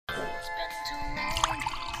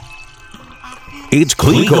It's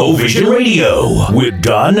ColecoVision Radio with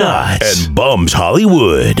Don Knotts and Bums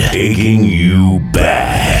Hollywood, taking you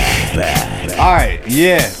back. All right,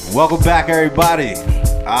 yeah. Welcome back, everybody.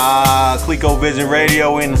 ColecoVision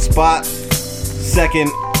Radio in the spot. Second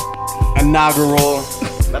inaugural.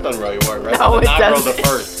 That doesn't really work, right? No, it Inaugural doesn't. the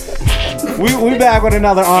first. We back with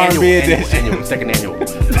another R&B edition. Annual, second annual.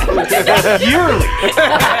 Yearly.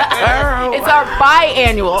 It's our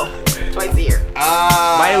biannual. Twice a year.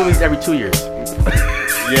 Biannual is every 2 years.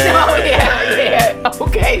 Yeah. Oh, yeah.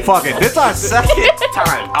 Okay. Fuck it. This is our second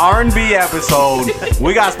Time. R&B episode.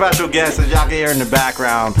 We got special guests, as y'all can hear in the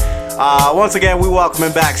background. Once again, we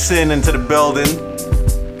welcoming back Sin into the building.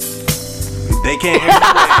 They can't hear a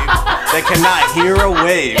wave. They cannot hear a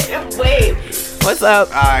wave. Wait. What's up?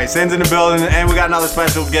 All right, Sin's in the building, and we got another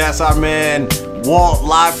special guest, our man Walt,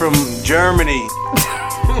 live from Germany.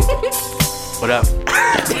 What up?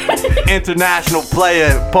 International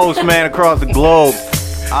player, postman across the globe.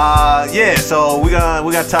 Yeah, so we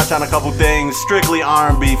gonna touch on a couple things. Strictly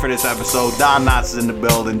R&B for this episode. Don Knotts is in the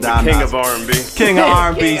building. Don King Knotts, of R&B. King of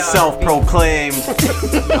R&B, King of self-proclaimed.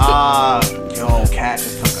 Yo, Cat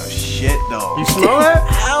just took a shit though. You smell that?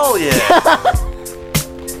 Hell yeah.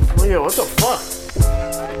 Oh yeah, what the fuck?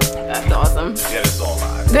 That's awesome. Yeah, this is all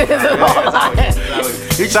live. This is all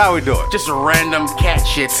right. Here's how we do it. Just random cat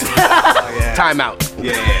shit. Oh, yeah. Time out.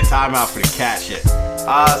 Yeah, time out for the cat shit.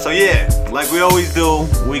 So yeah, like we always do,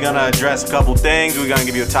 we're gonna address a couple things. We're gonna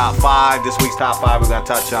give you a top 5. This week's top 5, we're gonna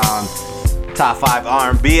touch on top 5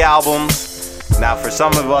 R&B albums. Now, for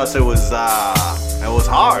some of us, it was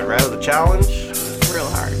hard, right? It was a challenge. Real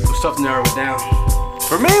hard. It was tough to narrow it down.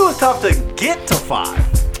 For me, it was tough to get to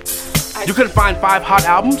 5. You couldn't find 5 hot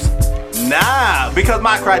albums? Nah, because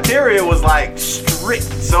my criteria was like strict.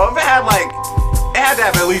 So if it had to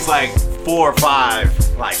have at least like 4 or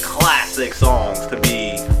 5 like classic songs to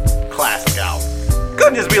be classic album.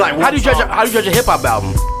 Couldn't just be like one How do you song. judge a hip hop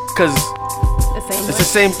album? Because The same it's the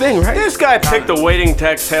same thing, right? This guy picked the Waiting to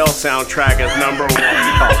Exhale soundtrack as number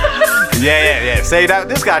 1. Yeah. Say that.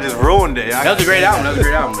 This guy just ruined it. That was a great album. It's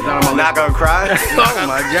not on I'm my not gonna cry. Oh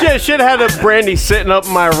my god. Shit had a Brandy sitting up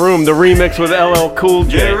in my room, the remix with LL Cool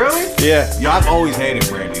J. Yeah, really? Yeah. Yo, I've always hated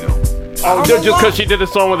Brandy though. Oh, just because she did a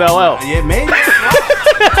song with LL. Yeah, maybe. Here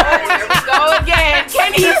we go again.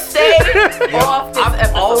 Can he stay off this I've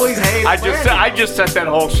episode? always hated Brandy. I just set that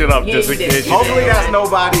whole shit up Yeah, just you in did. case you Hopefully didn't know.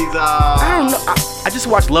 that's nobody's. I don't know. I just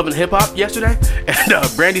watched Love and Hip Hop yesterday,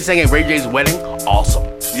 and Brandy sang at Ray J's wedding. Awesome.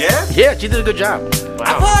 Yeah. Yeah, she did a good job.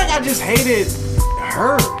 I feel like I just hated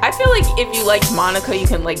her. I feel like if you like Monica, you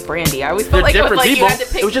can like Brandy. I always felt They're like it was different like people. you had to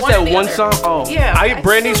pick It was just one or that the one other. song. Oh. Yeah.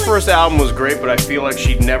 Brandy's feel like- first album was great, but I feel like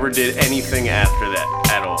she never did anything after that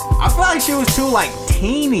at all. I feel like she was too like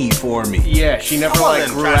teeny for me. Yeah, she never I like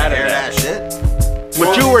wasn't grew trying out to of hear that. that shit.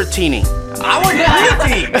 But you were a teeny. I was a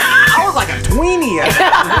preteen. I was like a tweenie.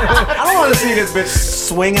 I don't want to see this bitch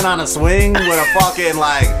swinging on a swing with a fucking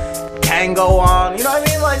like tango on. You know what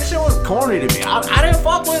I mean? Like this shit was corny to me. I didn't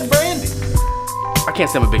fuck with Brandy. I can't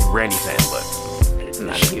say I'm a big Brandy fan, but I'm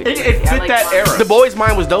not a huge It Brandy. I fit like that Monica. era. The Boy's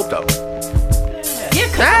Mind was dope though. Yeah,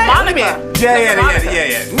 because Monica.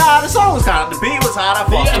 Yeah. Nah, the song was kind of, the beat was hot. I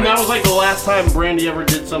fucked with it. was like the last time Brandy ever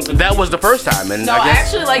did something. That was the first time, and No, I I guess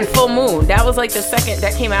actually like Full Moon. That was like the second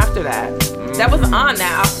that came after that. That was on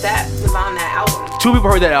that. That was on that album. 2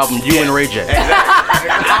 people heard that album, you and Ray J.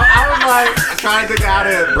 I was like trying to think how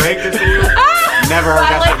to break this to you. Never heard I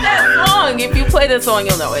that like shit. that song. If you play the song,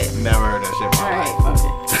 you'll know it. Never heard that shit in my life.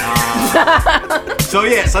 Alright. So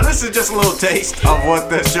yeah, so this is just a little taste of what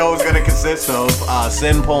the show is gonna consist of.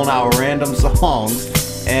 Sin pulling out random songs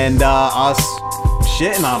and us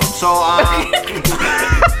shitting on them. So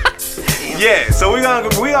yeah, so we gonna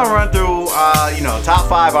run through top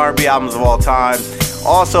 5 R&B albums of all time.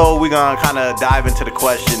 Also, we're gonna kind of dive into the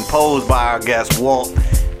question posed by our guest Walt.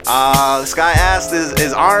 This guy asked,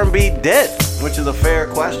 "Is R&B dead?" Which is a fair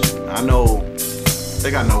question. I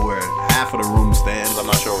think I know where half of the room stands. I'm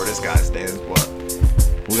not sure where this guy stands, but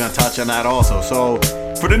we're gonna touch on that also. So,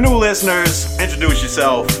 for the new listeners, introduce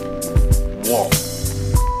yourself, Walt.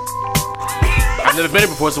 I've never been here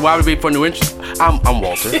before, so why would it be for new interest? I'm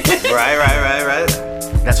Walter. Right.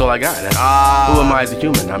 That's all I got. Who am I as a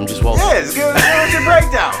human? I'm just Walter. Yes, give us your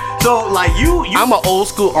breakdown. So, like you I'm an old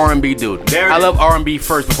school R&B dude. There it I is. love R&B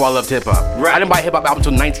first before I loved hip hop. Right. I didn't buy hip hop album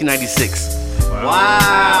until 1996.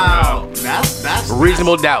 Wow. That's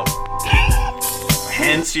Reasonable Doubt.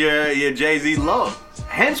 hence your Jay-Z love.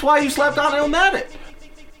 Hence why you slept on Illmatic.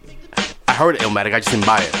 I heard Illmatic, I just didn't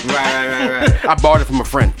buy it. Right. I borrowed it from a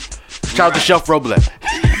friend. Shout out to Shelf Roblet.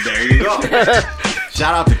 There you go.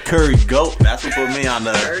 Shout out to Curry Goat. That's what put me on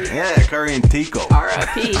the Curry and Tico.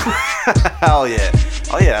 R.I.P. Hell yeah.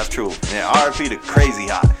 Oh yeah, that's true. Yeah, R.I.P. to Crazy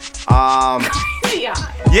Hot.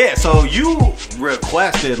 Yeah, so you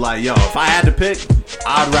requested like, yo, if I had to pick,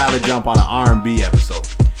 I'd rather jump on an R&B episode.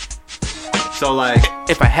 So like,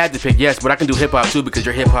 if I had to pick, yes, but I can do hip hop too because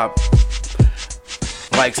your hip hop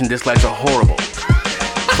likes and dislikes are horrible.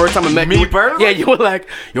 First time I met you, yeah, you were like,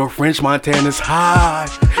 your French Montana's high.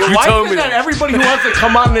 You Why told is me it that everybody who wants to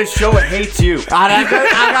come on this show hates you? I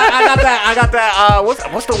got that.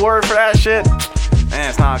 What's the word for that shit? Man,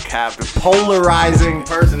 it's not captive. Polarizing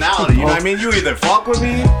personality. You know what I mean? You either fuck with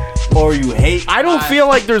me or you hate. I don't feel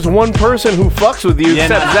like there's one person who fucks with you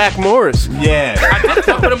except Zach Morris. Yeah. I did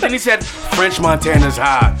fuck with him, then he said, French Montana's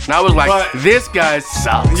high. And I was like, this guy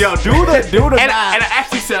sucks. Yo, do the and I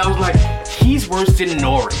actually said, I was like, he's worse than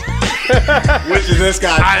Nori. Which is this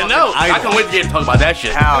guy? I know. I can wait to get to talk about that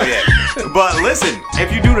shit. Hell yeah. But listen,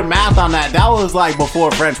 if you do the math on that, that was like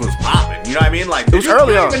before French was popping. You know what I mean? Like, it was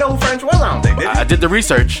early on. You didn't even know who French was, I don't think, did you? I did the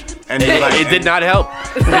research. And it did not help.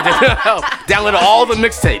 It did not help. Downloaded all the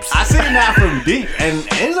mixtapes. I seen that from deep. And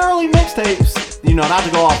his early mixtapes, you know, not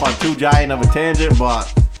to go off on too giant of a tangent, but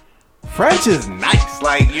French is nice.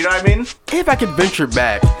 Like, you know what I mean? If I could venture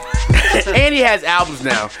back, and he has albums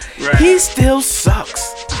now, right. He still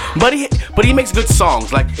sucks. But he makes good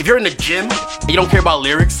songs. Like, if you're in the gym and you don't care about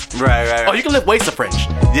lyrics, right. Oh, you can lift weights to French.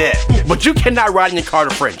 Yeah. But you cannot ride in your car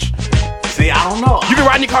to French. See, I don't know. You can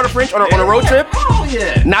ride in your car to French on a road trip? Oh,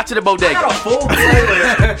 yeah. Not to the bodega. I got a full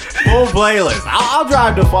playlist. I'll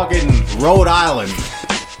drive to fucking Rhode Island.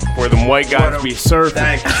 Where them white guys be surfing.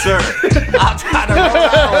 Thank you, sir. I'll drive to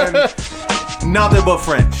Rhode Island. Nothing but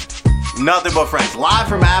French. Nothing but French. Live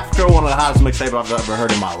from Africa, one of the hottest mixtapes I've ever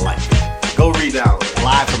heard in my life. Go re-download it.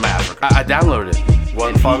 Live from Africa. I downloaded it.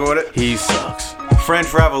 Wasn't fucking with it? He sucks.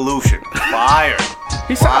 French Revolution. Fire.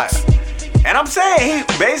 He sucks. And I'm saying,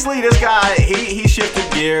 basically this guy, he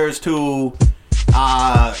shifted gears to,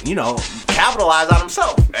 capitalize on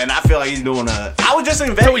himself. And I feel like he's doing I was just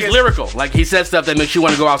in Vegas. So he's lyrical. Like, he says stuff that makes you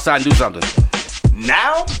want to go outside and do something.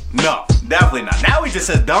 Now? No, definitely not. Now he just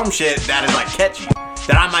says dumb shit that is, like, catchy.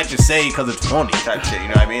 That I might just say because it's funny type shit, you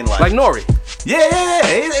know what I mean? Like Nori. Yeah.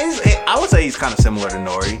 I would say he's kind of similar to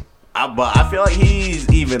Nori. But I feel like he's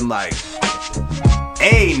even, like,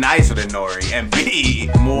 A, nicer than Nori, and B,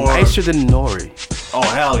 more... Nicer than Nori. Oh,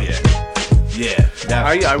 hell yeah. Yeah,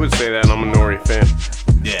 definitely. I would say that, and I'm a Nori fan.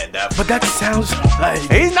 Yeah, definitely. But that sounds like...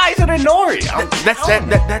 He's nicer than Nori.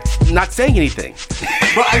 That's not saying anything.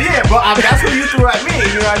 But that's what you threw at me.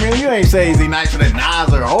 You know what I mean? You ain't say is he nicer than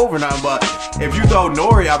Nas or Hov or nothing, but if you throw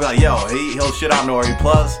Nori, I'll be like, yo, he'll shit on Nori.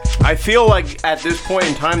 Plus, I feel like at this point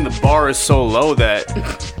in time, the bar is so low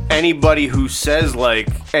that anybody who says like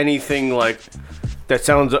anything like that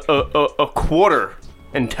sounds a quarter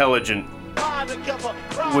intelligent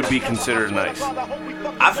would be considered nice.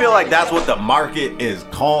 I feel like that's what the market is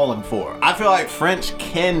calling for. I feel like French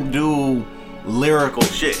can do lyrical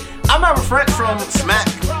shit. I remember French from Smack,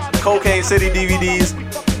 Cocaine City DVDs,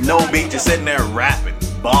 no beat, just sitting there rapping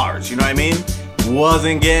bars, you know what I mean?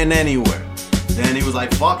 Wasn't getting anywhere. Then he was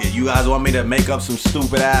like, fuck it, you guys want me to make up some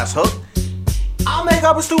stupid ass hook? I'll make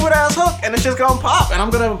up a stupid ass hook and it's just gonna pop and I'm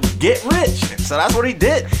gonna get rich. So that's what he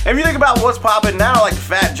did. And if you think about what's popping now, like the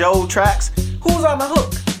Fat Joe tracks, who's on the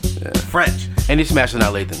hook? Yeah. French. And he's smashing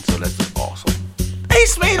out Lathan, so that's awesome.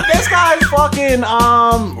 This guy's fucking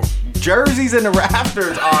jerseys and the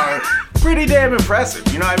rafters are pretty damn impressive.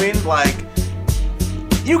 You know what I mean? Like,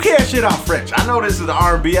 you can't shit on French. I know this is the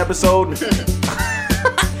R&B episode,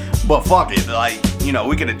 but fuck it. Like, you know,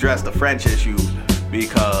 we can address the French issue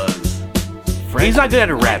because French. He's not good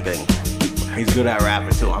at rapping. He's good at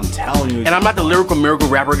rapping too. I'm telling you. And I'm not the lyrical miracle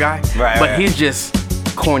rapper guy, but he's just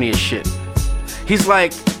corny as shit. He's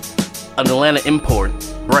like an Atlanta import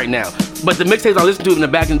right now. But the mixtapes I listened to in the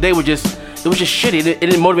back in the day were just. It was just shitty. It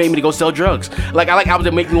didn't motivate me to go sell drugs. Like, I like albums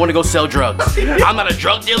that make me want to go sell drugs. I'm not a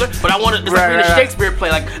drug dealer, but I want to. It's like reading a Shakespeare play.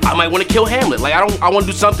 Like, I might want to kill Hamlet. Like, I want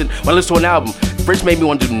to do something when I listen to an album. French made me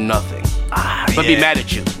want to do nothing. But be mad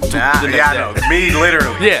at you. I know. Me,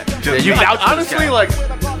 literally. Yeah. You vouch for this honestly, guy. like,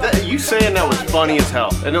 you saying that was funny as hell.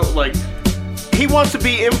 And it, like, he wants to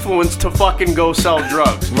be influenced to fucking go sell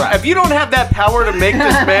drugs. Right. If you don't have that power to make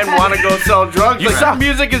this man want to go sell drugs, like,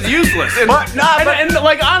 music is useless. And, and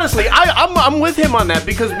like, honestly, I'm with him on that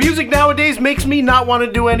because music nowadays makes me not want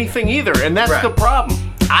to do anything either, and that's the problem.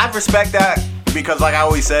 I respect that because, like I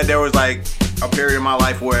always said, there was like a period in my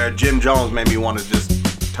life where Jim Jones made me want to just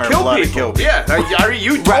turn blood and kill people. Yeah,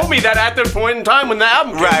 you told me that at the point in time when the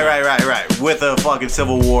album came out. Right. With a fucking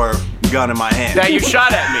Civil War gun in my hand. That you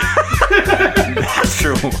shot at me. That's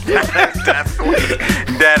true. That's Definitely.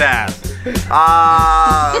 Dead ass.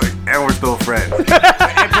 And we're still friends. It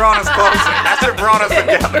brought us closer. That shit brought us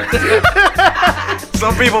together.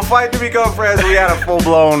 Some people fight to become friends. We had a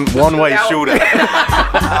full-blown one-way shooter.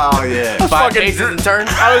 Oh, yeah. 5 cases in turn.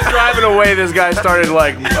 I was driving away. This guy started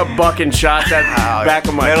like bucking shots at the back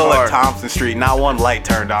of my middle car. of Thompson Street. Not one light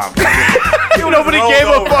turned on. Nobody gave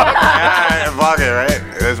a fuck. Yeah, fuck it, right?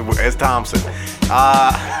 It's Thompson.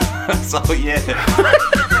 So, yeah.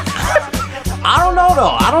 I don't know,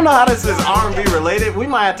 though. I don't know how this is R&B related. We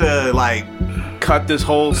might have to, like... cut this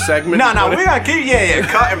whole segment. No, we're gonna keep,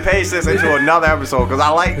 cut and paste this into another episode because I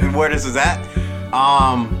like where this is at.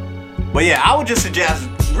 But yeah, I would just suggest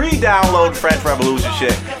re-download French Revolution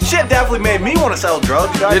shit. Shit definitely made me want to sell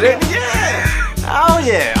drugs. Did it? Yeah. Oh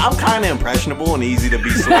yeah, I'm kind of impressionable and easy to be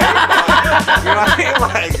swayed. You know what I mean?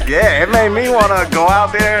 Like, yeah, it made me want to go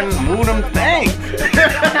out there and move them things.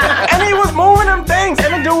 And he was moving them things,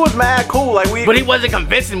 and the dude was mad cool. Like But he wasn't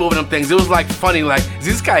convincing moving them things. It was like funny. Like, is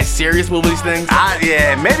this guy serious moving these things?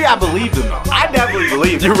 Yeah, maybe I believed him though. I definitely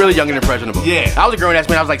believed him. You're really young and impressionable. Yeah. I was a grown ass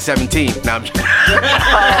man. I was like 17. Now I'm just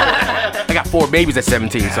I got 4 babies at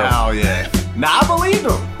 17. So. Oh yeah. Nah, I believed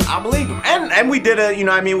him. And we did a, you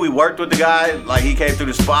know what I mean? We worked with the guy. Like, he came through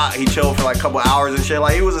the spot. He chilled for like a couple hours and shit.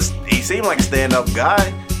 Like, he seemed like a stand-up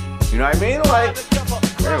guy. You know what I mean? Like,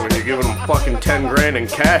 Yeah, when you're giving him fucking 10 grand in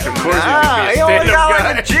cash, of course nah, he's he gonna only be a got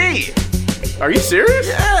stand-up like guy. a G. Are you serious?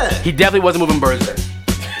 Yeah. He definitely wasn't moving birds then.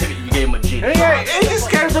 You gave him a G. He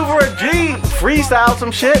just came through for a G, freestyle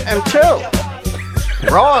some shit, and chill.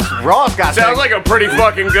 Ross got Sounds like a pretty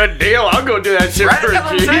fucking good deal. I'll go do that shit Right? for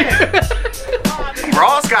That's a what I'm G. saying.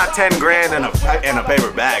 Ross got 10 grand in a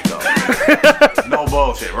paper bag though. No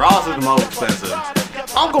bullshit. Ross is the most expensive.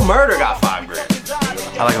 Uncle Murder got 5 grand.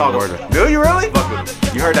 I like Uncle Murder. Do you really?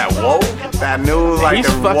 You heard that whoa? That news like He's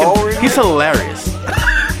the whoa? he's hilarious.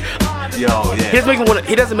 Yo, yeah.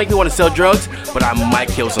 He doesn't make me want to sell drugs, but I might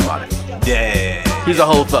kill somebody. Yeah. He's a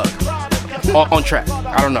whole thug. On track.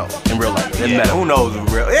 I don't know. In real life. In meta. Who knows in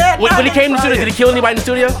real? Yeah. When he came to the studio, did he kill anybody in the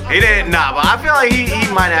studio? He didn't, nah, but I feel like he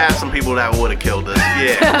might have had some people that would have killed us.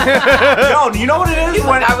 Yeah. Yo, you know what it is?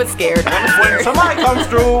 When I was scared. when somebody comes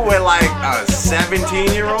through with like a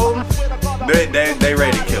 17-year-old, they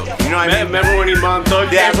ready to kill. You know what I mean? Remember when Iman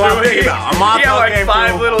Thug Yeah, came that's what I'm through? thinking about. Iman He had Thug like came 5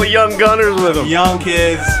 through. little young gunners with him. Young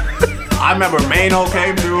kids. I remember Mano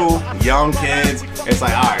came through, young kids. It's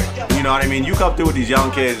like, all right, you know what I mean? You come through with these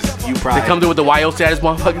young kids, you probably... They come through with the YO status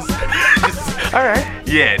motherfuckers. All right.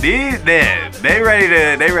 Yeah, they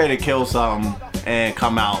ready to kill something and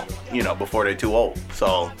come out, you know, before they're too old.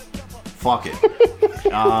 So, fuck it.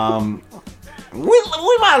 We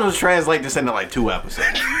might as well translate this into like 2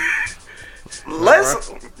 episodes.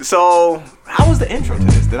 So, how was the intro to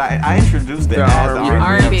this? Did I introduce the R&B.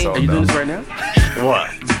 R&B. Are you doing this right now?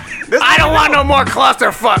 What? I don't want no more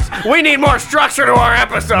clusterfucks. We need more structure to our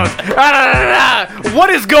episodes. What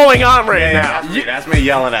is going on right now? That's me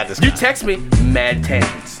yelling at this guy. You text me mad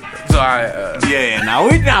tangents. So Now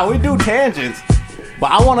we do tangents,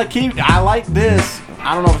 but I want to keep. I like this.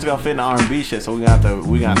 I don't know if it's gonna fit in the R&B shit, so we gonna have to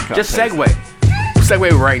cut just paste.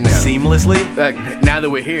 segue right now. Seamlessly. Now that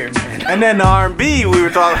we're here. And then the R&B we were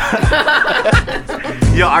talking.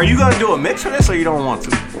 Yo, are you gonna do a mix for this, or you don't want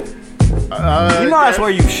to? You know that's where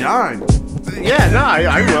you shine. Yeah, no,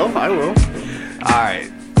 I will. All right,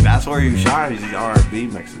 that's where you shine. Is these R&B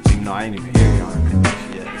mixes. Even though I ain't even hear your R&B mix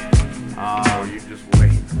yet. You just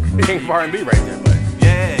wait. You think R&B right there, but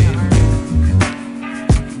Yeah.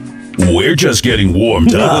 We're just getting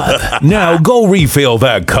warmed up. Now go refill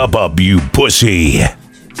that cup up, you pussy.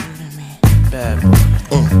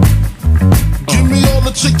 Give me all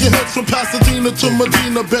the chicken heads from Pasadena to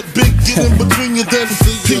Medina. Bet big, get in between your dents.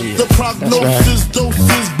 Get the prognosis,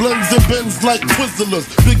 doses, blends and bends like Twizzlers.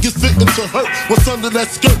 Biggest fitting to hurt, what's under that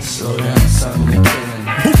skirt?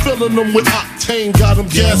 Who filling them with octane? Got them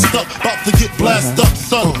gassed up, about to get blasted up,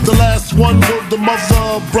 son. The last one word the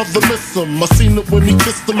mother, brother miss him. I seen it when he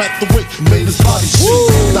kissed him at the wake, made his body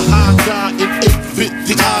shake. The high guy in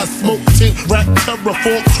 850 eyes, smoke tint, rap terror,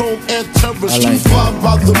 4 chrome and terror. Streets fly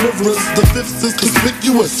by the rivers, the fifth is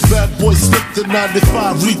conspicuous. Bad boy slipped in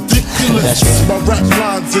 95, ridiculous. My rap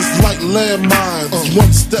lines is like landmines.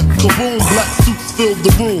 One step, kaboom, black suits fill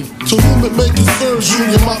the room. To whom it may concern,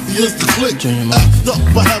 Junior Mafia's the click. Act up,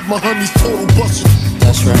 I have my honeys total busted.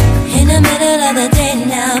 That's right. In the middle of the day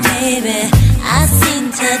now, baby, I seem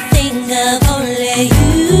to think of only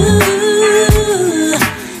you.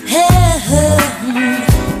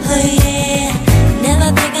 Oh yeah, never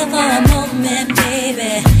thinking for a moment,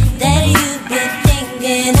 baby, that you've been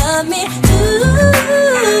thinking of me too.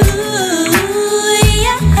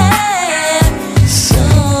 Yeah, so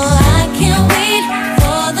I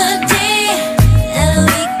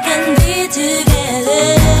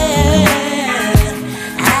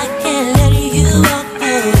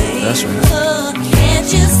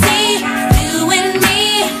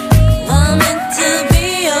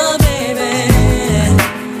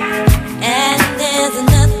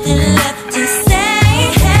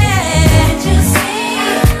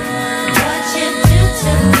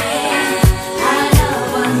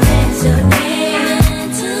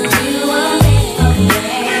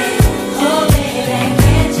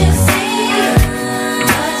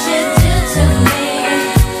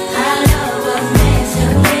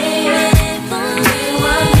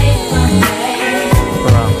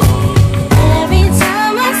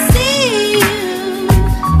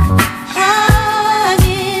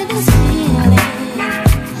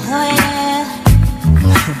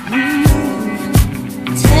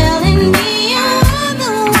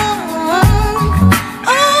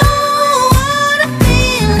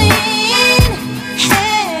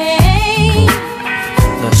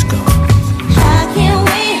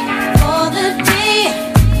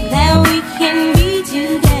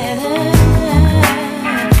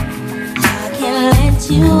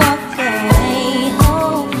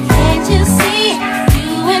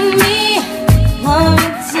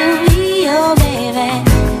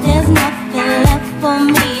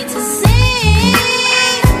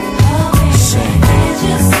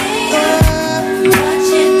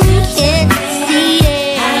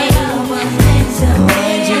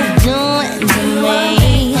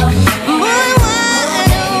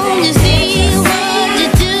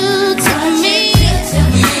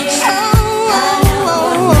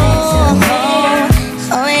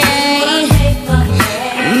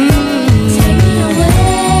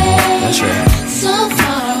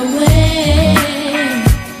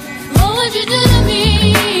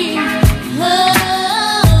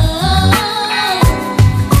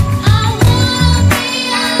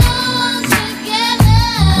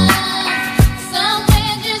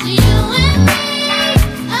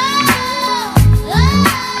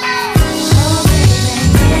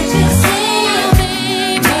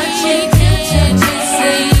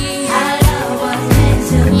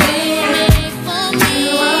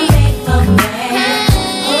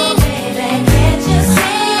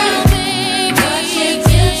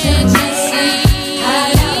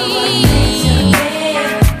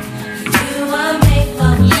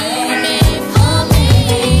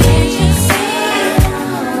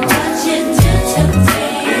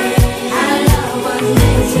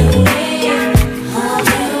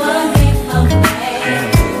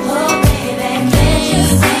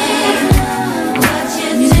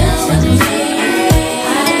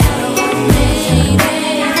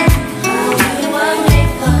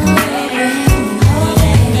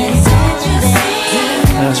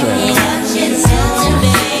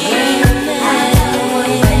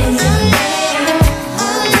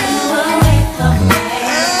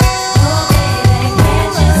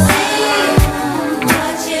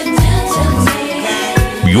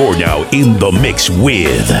You're now in the mix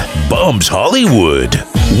with Bums Hollywood.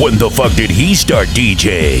 When the fuck did he start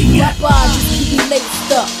DJing? Just keep me laced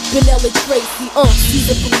up. Vanilla Tracy,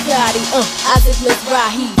 Caesar Bugatti, Isaac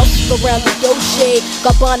Mizrahi. Up around the Dolce,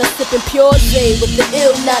 Gabbana sipping Pure Zay with the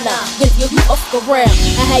ill nana. Then you up around.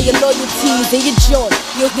 I had your loyalties and your joint.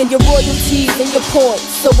 You'll get your royalties and your points.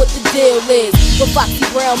 So what the deal is? With Foxy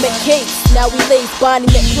Brown met cakes. Now we lace Bonnie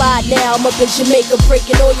met Clyde. Now I'm up in Jamaica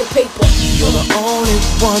breaking all your paper. You're the only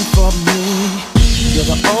one for me. You're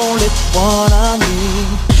the only one I need.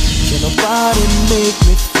 Can nobody make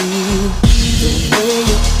me feel the way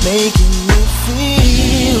you're making me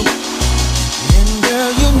feel? And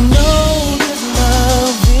girl, you know this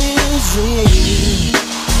love is real.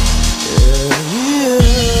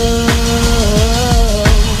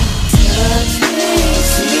 Touch me,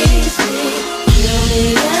 squeeze me, feel me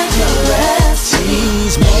and caress.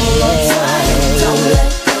 Tease me, hold tight, don't let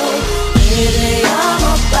go. Baby, I'm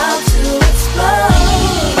about to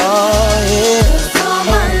explode. Oh yeah.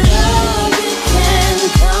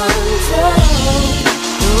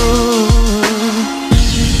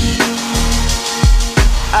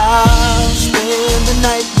 I'll spend the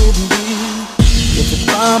night with you. If you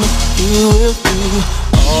promise you will do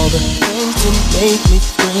all the things to make me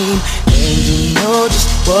scream. And you know just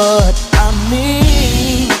what I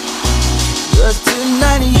mean. 'Cause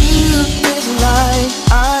tonight you taste like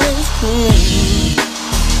ice cream.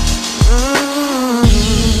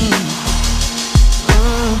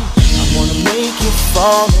 I wanna make you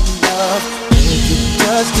fall in love. Make you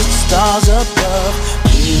touch the stars above.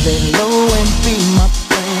 Be lay low and be my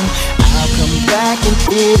friend. I'll come back and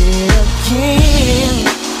hit it again.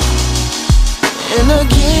 And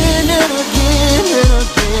again and again and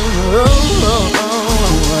again. Oh, oh, oh,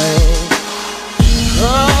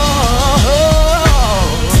 oh, oh.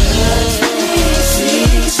 Touch me,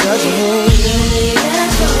 touch me,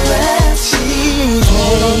 and caress.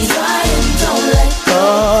 Hold on tight and don't let go.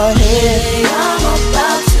 Hey, I'm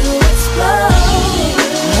about to explode.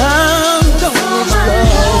 I'm gonna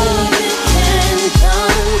explode.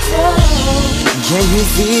 Can you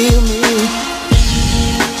feel me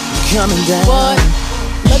coming down? What?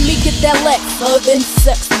 Let me get that Lex, love and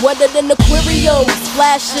sex, wetter than Aquarius,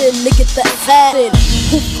 flashing, nigga that satin.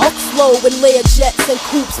 Hoop up slow and layer jets and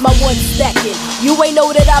coops, my one stacking. You ain't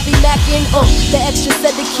know that I be macking, the extra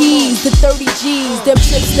set of keys, the 30 G's, them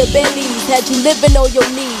trips to Bentleys, had you living on your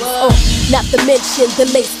knees. Not to mention the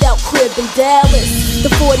laced out crib in Dallas, the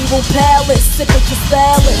 40 room palace, sipping your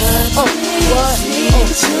salad. What?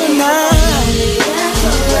 Tonight,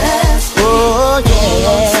 oh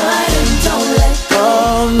yeah. Don't let go.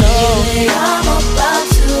 Oh no. Baby, I'm about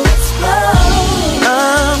to explode.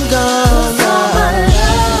 I'm gonna love.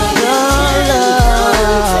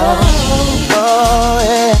 Oh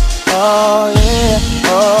yeah, oh yeah,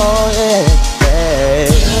 oh yeah.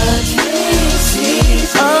 Touch me,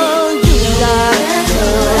 squeeze me. Oh, you got to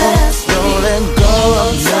don't let go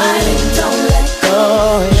of me. Don't let go.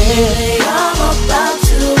 Baby, I'm about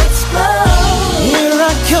to explode. Here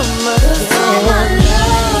I come again.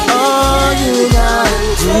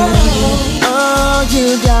 All you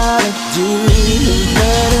gotta do is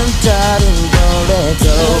let him die and don't let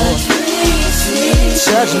go.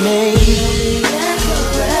 Touch me,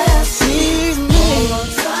 tease me,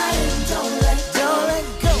 don't let go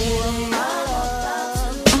of my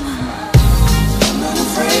love. I'm not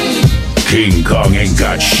afraid. King Kong ain't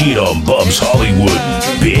got shit on Bums Hollywood,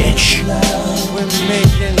 bitch. We're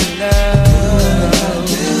making love.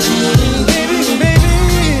 Baby,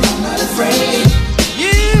 I'm not afraid.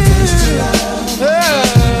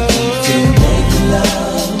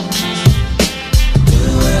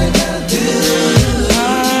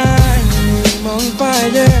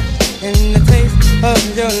 And the taste of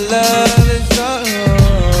your love is all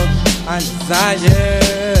I desire.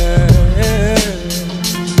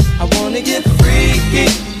 I wanna get freaky,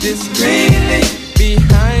 discreetly,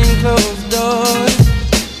 behind closed doors.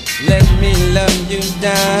 Let me love you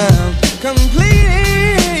down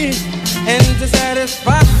completely. And to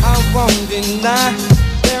satisfy, I won't deny.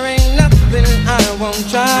 There ain't nothing I won't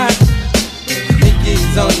try.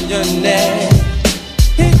 Hickeys on your neck,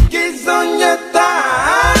 hickeys on your thigh.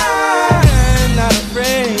 Not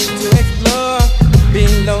afraid to explore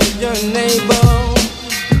below your navel.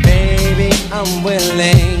 Baby, I'm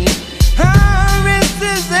willing. Our wrist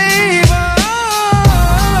is able.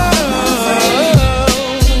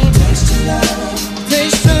 Taste your love.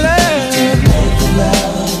 Taste your love. Make your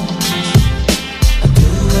love. I do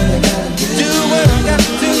what I gotta do. Do what I got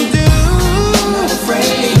to do. I'm not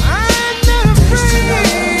afraid. I'm not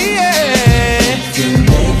afraid. Yeah. To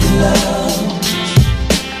make your love.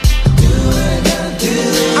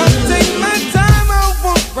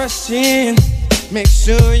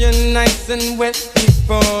 nice and wet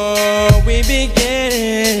before we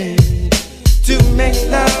begin to make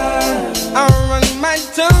love. I'll run my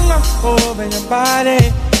tongue all over your body,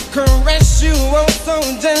 caress you oh so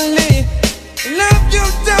gently, love you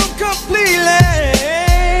down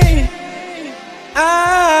completely.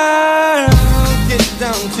 I'll get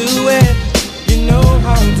down to it, you know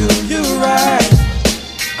how to do you right.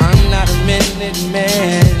 I'm not a minute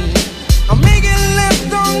man, I'm making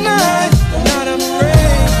love all night, not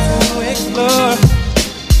afraid to explore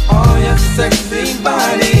all your sexy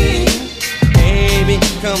body. Baby,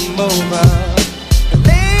 come over,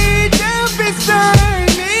 lay down beside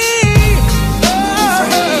me.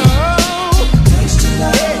 Oh, taste your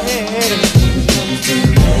love, to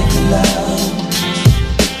make love.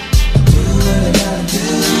 Do what I gotta do.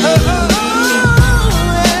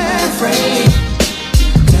 I'm afraid.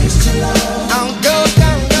 Taste your love. I'll go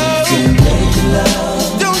down low to make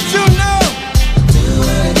love. Don't you know? Do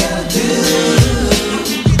what I gotta do.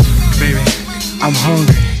 Baby, I'm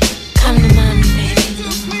hungry. Come to mommy, baby.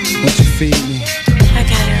 Won't you feed me? I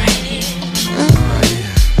got it right here. Oh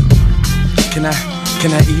yeah. Can I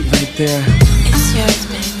eat right there? It's yours,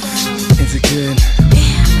 baby. Is it good?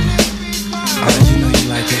 Yeah. Oh, you know you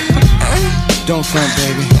like it. Don't front,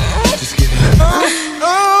 baby. Just give it.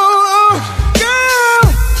 Oh, girl,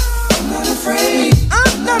 I'm not afraid.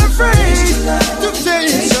 I'm not afraid to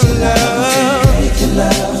taste your love. To make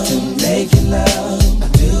love, to make love. I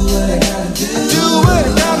do what I gotta do. I do what I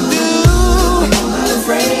gotta do. I'm not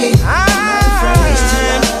afraid.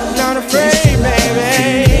 I'm not afraid, baby. To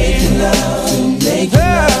make love, to make love. I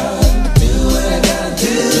do what I gotta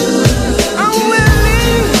do. I'm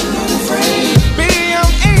willing. I'm not afraid.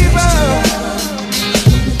 I'm able.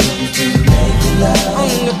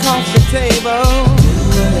 On the coffee table,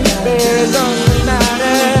 bed on the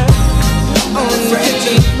ladder, on the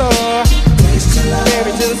kitchen floor.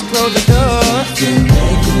 Baby, just close the door.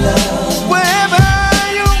 Wherever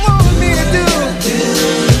you want me to do,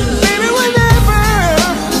 baby, whenever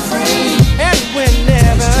and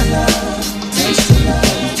whenever.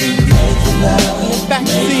 In the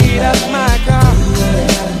backseat of my car,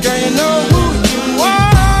 girl, you know who you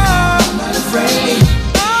are. I'm not afraid.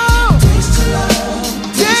 Oh, taste your love,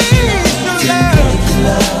 taste your love.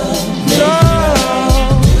 Do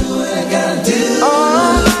what I gotta do.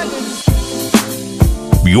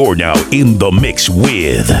 You're now in the mix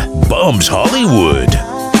with Bums Hollywood.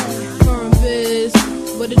 Firm biz,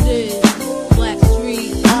 what it is, Black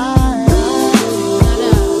Street.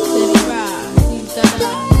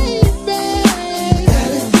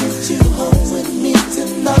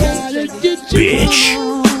 Bitch.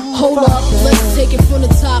 Hold up, let's take it from the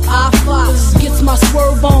top. I-Fox gets my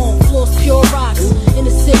swerve on, floors pure rocks. In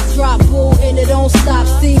the 6 drop, bull, and it don't stop.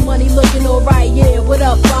 See money looking alright, yeah. What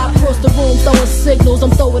up, I cross the room throwing signals,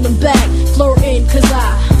 I'm throwing them back. Flirting, cause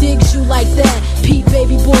I digs you like that. Pete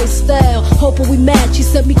baby boy style, hoping we match. He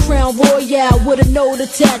sent me Crown Royale with a note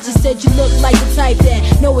attached. He said you look like the type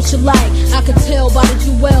that know what you like. I could tell by the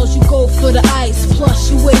jewels, you go for the ice. Plus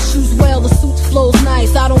you wear shoes well, the suit flows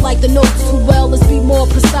nice. I don't like the notes too well, let's be more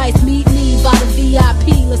precise. Meet me by the VIP,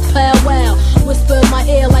 let's powwow. Whisper in my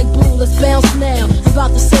ear like blue, let's bounce now. I'm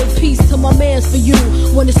about to say peace to my mans for you.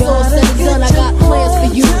 When it's all said and done, I got plans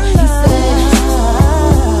for you. He said,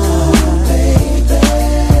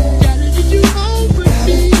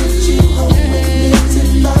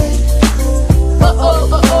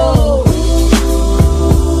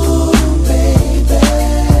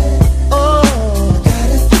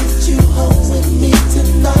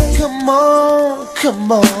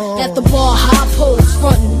 Come on. At the bar, high post,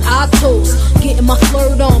 frontin', I toast. Getting my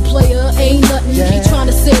flirt on, player, ain't nothing. He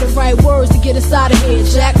tryna say the right words to get us out of here.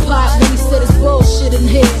 Jackpot when he said his bullshit in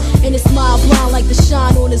here. And his smile blind like the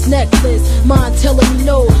shine on his necklace. Mind telling me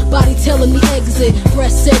no, body telling me exit.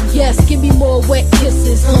 Breast said yes, give me more wet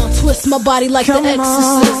kisses. Twist my body like the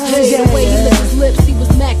Exorcist. Hey, the way he licked his lips, he was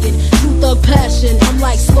macking. True thug passion. I'm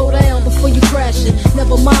like, slow down before you crashing.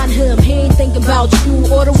 Never mind him, he ain't thinking about you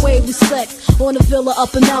or the way we sex. On a villa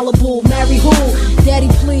up in Malibu. Marry who? Daddy,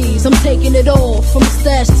 please. I'm taking it all, from the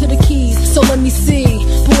stash to the keys. So let me see.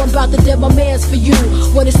 Boy, I'm about to dead my mans for you.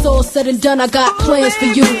 When it's all said and done, I got plans for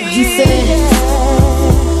you. He said,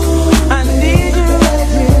 I need you right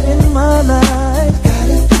here in my life.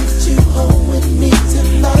 Gotta get you home with me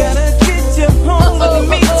tonight. Gotta get you home with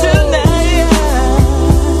me tonight.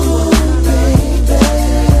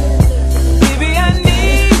 Baby, I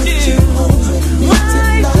need you right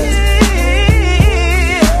here.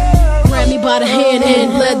 grabbed me by the hand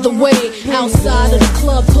and led the way. Outside of the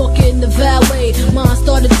club, talking the valet. Mine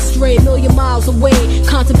started to stray a million miles away.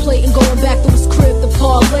 Contemplating going back to his crib to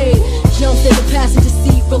parlay. jumped in the passenger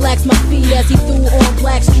seat, relaxed my feet as he threw on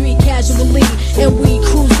Black Street casually. And we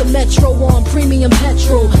cruised the metro on premium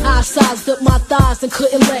petrol. I sized up my thighs and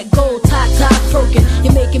couldn't let go. Tot perking,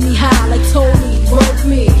 you're making me high like Tony. Broke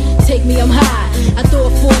me, take me, I'm high. I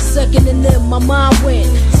thought for a second and then my mind went.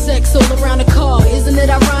 Sex all around the car, isn't it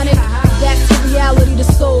ironic? Back to reality, the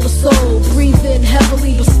soul to soul. Breathe in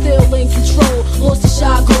heavily but still in control. Lost the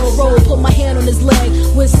shy girl roll, put my hand on his leg.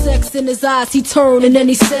 With sex in his eyes, he turned and then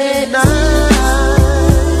he said, baby,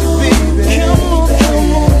 come on,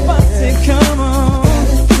 I said, come on.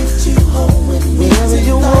 Whatever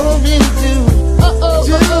you want me to do,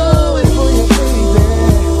 do it for you, baby.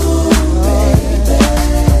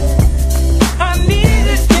 I need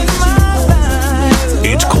it in my life.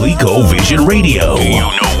 It's Clico Vision Radio. You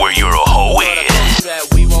know where your hoe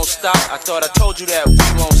is. We won't stop. I thought I told you that we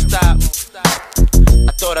won't stop.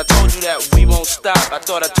 I thought I told you that we won't stop. I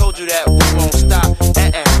thought I told you that we won't stop.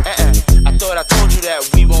 I thought I told you that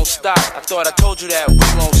we won't stop. I thought I told you that we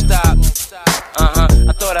won't stop.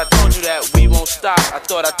 I thought I told you that we won't stop. I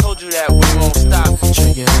thought I told you that we won't stop.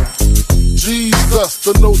 Check it out. Jesus,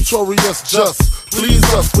 the notorious just. Please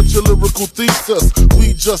us with your lyrical thesis.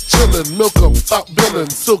 We just chillin', milk 'em, top billin',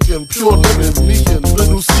 silkin', pure linen, me and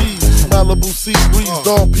Little C, Malibu sea breeze,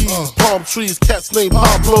 dawn peas, palm trees, cats named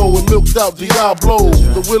Pablo and milked out Diablo.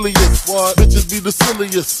 The williest, bitches be the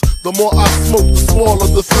silliest. The more I smoke, the smaller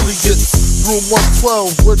the Philly gets. Room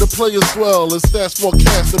 112, where the players dwell, and stash more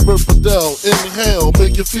cash than Bert Fidel. Inhale,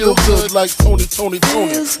 make you feel good like Tony.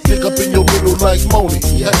 Dig up in your middle like Moni.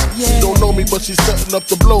 Yeah. She don't know me, but she's setting up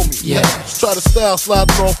to blow me. Yeah. Try to style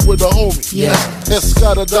sliding off with a homie. Yeah.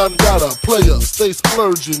 Escada Dangada, player, stay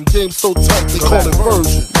splurging. Game so tight, they call it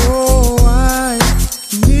version. Oh, I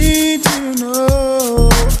need to know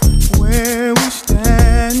where we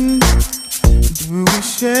stand. Do we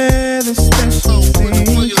share the special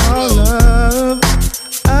thing called love?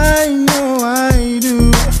 I know I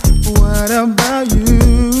do. What about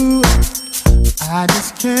you? I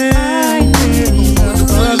just can't get enough of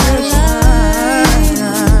your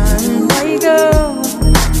time. Where you go?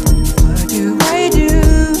 What do I do?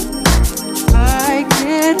 I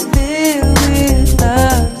can't live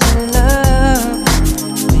without your love.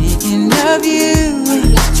 Thinking of you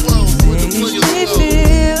makes me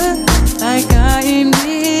feel like I am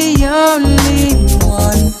the only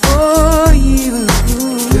one for you.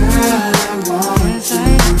 Girl, I want to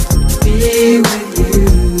be with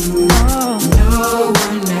you. No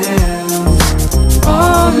one else,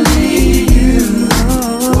 only you.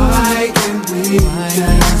 Why can't we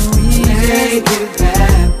make it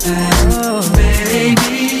happen?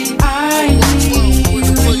 Baby, I need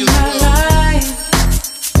you in my life.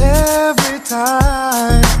 Every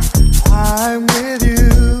time I'm with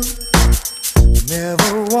you,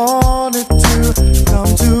 never wanted to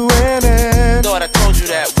come to an end. Thought I told you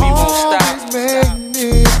that we won't stop. Always make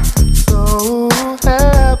me so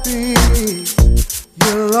happy.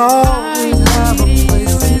 You'll always have a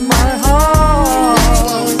place in my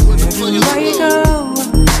heart. Where do I go?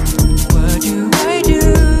 What do I do?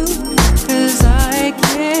 'Cause I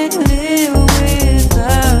can't live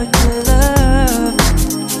without your love.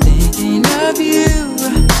 Thinking of you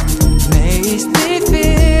makes me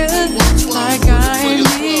feel like I'm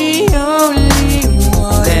the only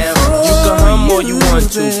one. Damn, you can hum all you want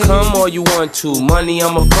to, come all you want to. Money,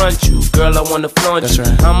 I'ma front you. Girl, I wanna flaunt you.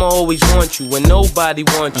 right. I'ma always want you when nobody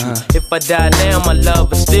wants you. If I die now, my love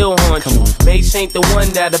will still haunt you. Mace ain't the one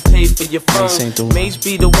that'll pay for your phone. Mace ain't the one. Mace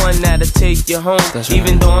be the one that'll take you home. That's right.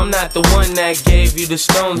 Even though I'm not the one that gave you the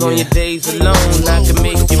stones on your days alone, I can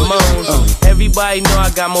make you moan. Everybody know I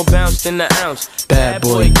got more bounce than the ounce. Bad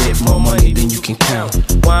boy, get more money than you can count.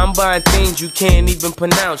 Why I'm buying things you can't even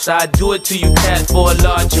pronounce. I do it to you, cat, for a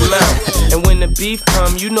large amount. And when the beef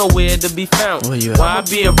come, you know where to be found. Where you at? Why I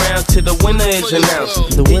be around till the winner is announced?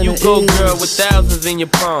 The Here you winner go, is- girl, with thousands in your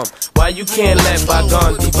palm. Why you can't let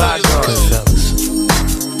bygones be bygones? Good fellas.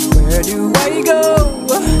 Where do I go?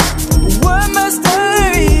 What must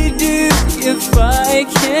I do if I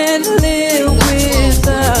can't live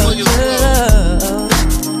without your love?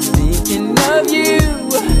 Thinking of you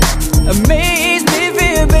makes me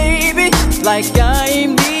feel, baby, like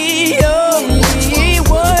I'm the only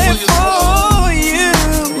one for you.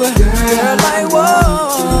 Girl, I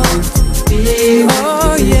want to be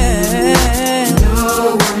with you. Yeah. No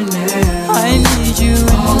one else. I need you in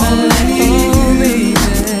my life, oh, baby.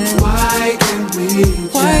 Why can't we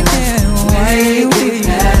make it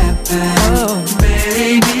happen? Oh,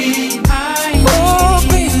 baby,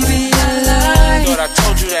 baby, I like. Thought I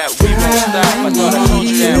told you that we won't stop. I thought I told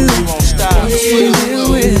you that we won't stop. I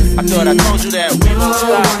thought I told you that we won't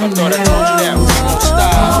stop. I thought I told you that we won't stop.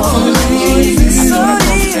 stop.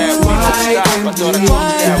 I thought I told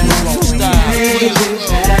you that we won't stop.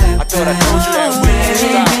 I thought I told you that we won't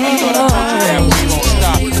stop. I thought I told you that we won't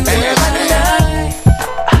stop.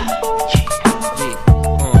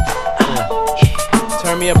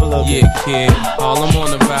 Turn me up a little bit. Yeah, kid. All I'm on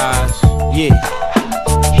the rise. Yeah.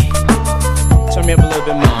 Turn me up a little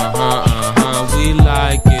bit more. We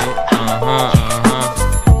like it.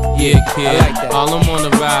 Yeah, kid. I like that. All I'm on the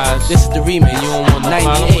rise. This is the remix. You don't want to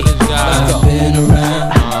follow with this guy. I've been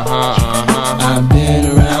around. I've been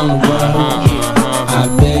around the world.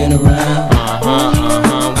 I've been around.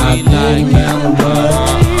 I've been around the world.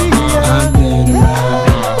 I've been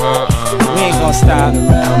around. We ain't gonna stop.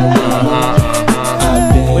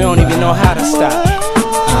 We don't even know how to stop.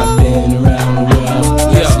 I've been around the world.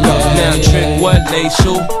 Now trick what they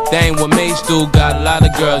shoot. That ain't what mates do. Got a lot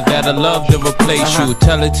of girls that'll love to replace you.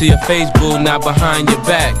 Tell it to your face, boo, not behind your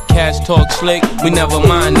back. Cash talk slick, we never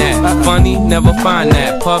mind that. Funny, never find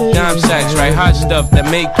that. Puff dime sacks, right? Hot stuff that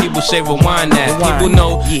make people say rewind that. People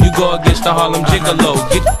know you go against the Harlem Gigolo.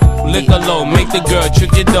 Get liquor low, make the girl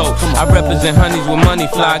trick your dough. I represent honeys with money,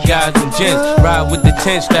 fly guys and gents. Ride with the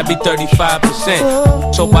tents, that be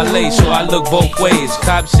 35%. So I lay, so I look both ways.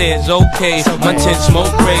 Cop says okay, my tent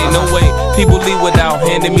smoke gray, no way. People leave without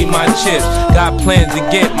handing me my chips. Got plans to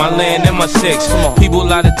get my land and my six.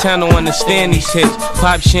 People out of town don't understand these hits.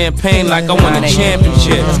 Pop champagne like I won a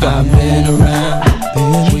championship. I've been around.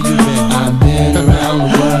 Where you been? I've been around the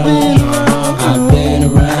world. I've been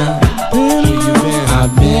around. Where you been?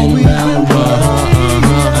 I've been around the world.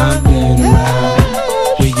 I've been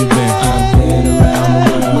around. Where you been? I've been around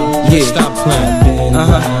the world. Yeah, stop playing.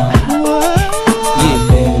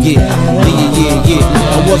 Yeah.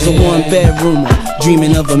 I was a one-bedroomer,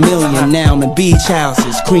 dreaming of a million. Now I'm in beach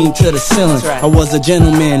houses, cream to the ceiling. I was a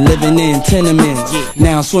gentleman living in tenements.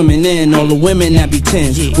 Now I'm swimming in all the women that be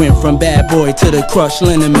tens. Went from bad boy to the crushed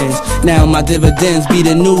liniments. Now my dividends be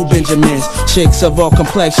the new Benjamins. Chicks of all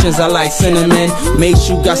complexions, I like cinnamon. Make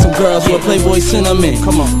sure you got some girls with Playboy cinnamon.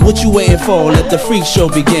 Come on, what you waiting for? Let the freak show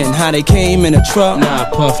begin. How they came in a truck? Nah,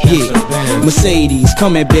 Puff, yeah. Mercedes,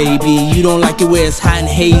 come here, baby. You don't like it where it's hot and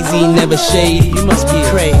hazy, never shady. You must be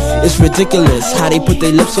crazy. It's ridiculous how they put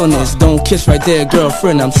their lips on this. Don't kiss right there,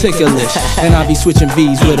 girlfriend, I'm ticklish. And I be switching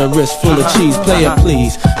V's with a wrist full of cheese. Play it,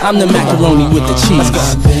 please. I'm the macaroni with the cheese.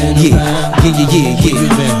 Yeah.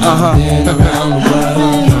 Been around the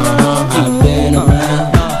world. I've been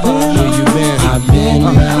around. Where you been? I've been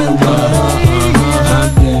around the world.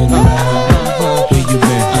 I've been around. Where you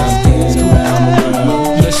been? I've been around the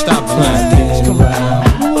world. Let's stop playing. Come around.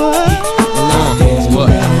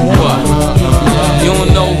 You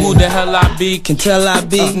don't know who the hell I be, can tell I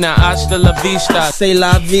be. Now hasta la vista, say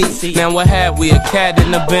la vie. Now what have we? A cat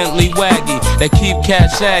in a Bentley waggy that keep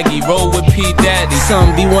cat shaggy, roll with P Daddy.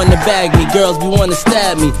 Some be wanting to bag me, girls be wanting to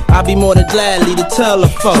stab me. I be more than gladly to tell a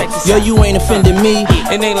folk, yo, you ain't offending me.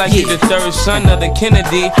 It ain't like you the third son of the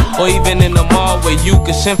Kennedy, or even in the mall where you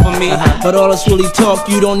could send for me. But all this really talk,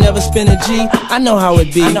 you don't never spend a G. I know how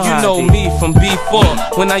it be. You know me from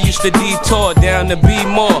B4, when I used to detour down to B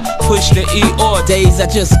more, push the E or days I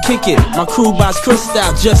just kick it. My crew buys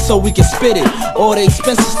crystal just so we can spit it. All the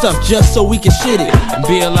expensive stuff just so we can shit it. And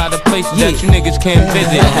be a lot of places that you niggas can't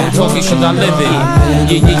visit. I'm talking cause I live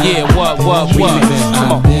it. Yeah, what? Come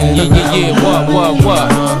on. Yeah,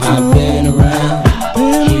 what? I've been around.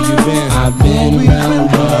 Where you been? I've been around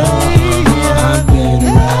the world. I've been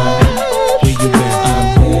around. Where you been?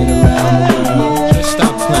 I've been around the world. Let's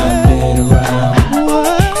stop playing. I've been around.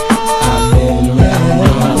 I've been around the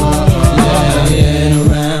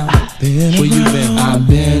world. Where you been? I've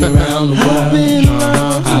been around the world.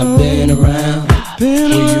 I've been around. Where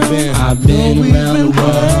you been? I've been around the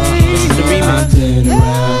world. This is the remix. I've been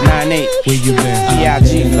around. 9-8. Where you been?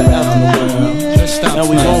 B.I.G. forever. No,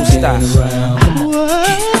 we won't stop. Come on.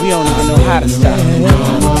 We don't even know how to stop.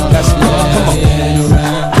 Let's go. Come on.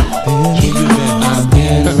 Where you been? I've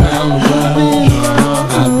been around the world.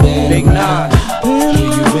 I've been Big Nas. Where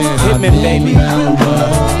you been? Hit me, baby.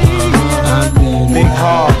 I've been Big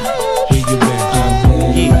Hall. Where you been?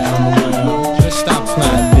 I've been around the world. Let's stop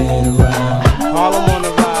playing. I've been around. Harlem on the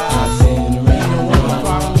rise.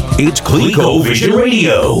 It's Clico Vision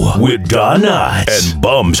Radio with Don Knotts and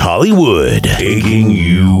Bums Hollywood, taking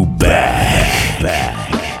you back.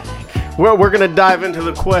 Well, we're gonna dive into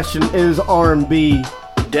the question: is R&B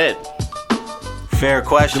dead? Fair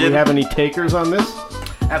question. Do we have any takers on this?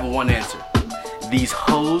 I have one answer. These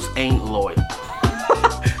hoes ain't loyal.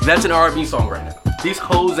 That's an R&B song right now. These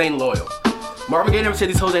hoes ain't loyal. Marvin Gaye never said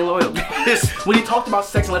these hoes ain't loyal. When he talked about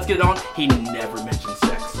sex and Let's Get It On, he never mentioned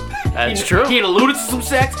sex That's true. He had alluded to some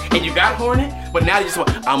sex, and you got horny, but now you just want,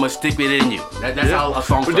 I'ma stick it in you. That's how a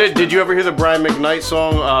song starts. Did you ever hear the Brian McKnight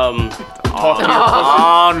song, Talk to Your Pussy?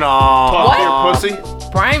 Oh, no. Talk to Your Pussy?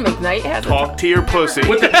 Brian McKnight has Talk to Your Pussy.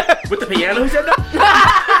 With the piano, he said that?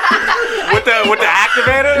 with the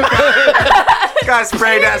activator? Guys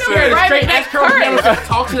sprayed that shit. Straight S-curl piano,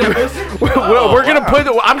 talk to their pussy?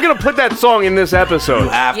 I'm gonna put that song in this episode. You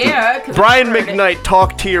have to. Yeah. 'cause Brian I heard it. McKnight,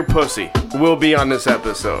 Talk to Your Pussy, will be on this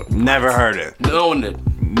episode. Never heard it. No one did.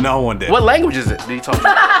 No one did. What language is it? Did he talk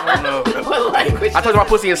about? I don't know. What language? I talked about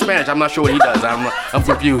pussy in Spanish. I'm not sure what he does. I'm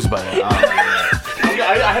confused by that.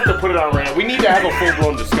 I have to put it on right now. We need to have a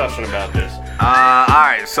full-blown discussion about this.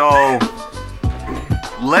 Alright, so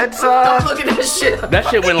let's Look at that shit. That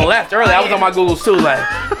shit went left early. I was on my Googles too, like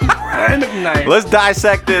Brian McKnight. let's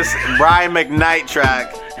dissect this Brian McKnight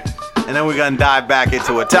track, and then we're gonna dive back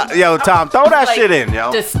into it. Yo, Tom, throw that Like, shit in,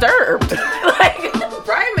 yo. Disturbed. Like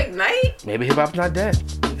Brian McKnight. Maybe hip hop's not dead.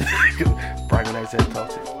 Brian McKnight said talk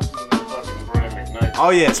to you. Oh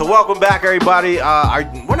yeah, so welcome back, everybody. We're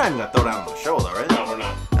not even gonna throw down on the show, though, right? No, we're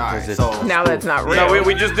not. Alright, so Now that's not real. No,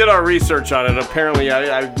 we just did our research on it. Apparently,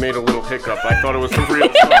 I made a little hiccup. I thought it was a real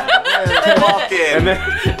song. And then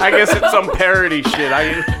I guess it's some parody shit.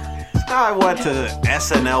 This guy went to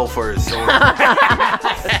SNL for his song.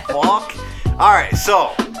 Fuck. Alright,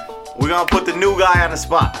 so we're gonna put the new guy on the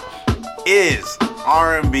spot. Is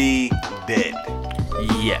R&B dead?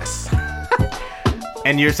 Yes.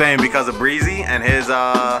 And you're saying because of Breezy and his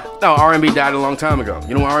No, R&B died a long time ago.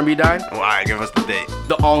 You know when R&B died? Well, alright, give us the date.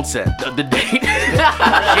 The onset. The date.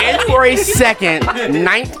 January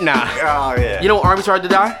 2nd, Nah. Oh yeah. You know when R&B started to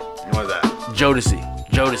die? What was that? Jodeci,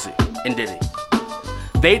 and Diddy.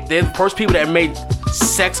 They're the first people that made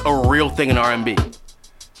sex a real thing in R&B.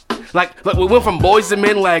 Like we went from boys to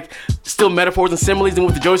men, like still metaphors and similes, and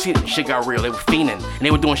with the Jodeci, shit got real. They were fiending, and they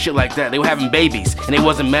were doing shit like that. They were having babies, and they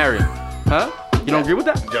wasn't married. Huh? You don't agree with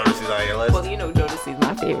that? Jodeci's on your list. Well, you know Jodeci's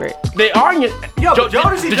my favorite. They are in your... Yo,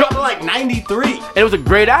 Jodeci dropped like 93. And it was a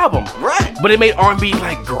great album. Right. But it made R&B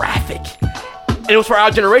like graphic. And it was for our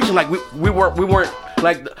generation. Like we weren't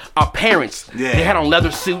like our parents. Yeah. They had on leather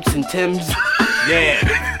suits and Timbs.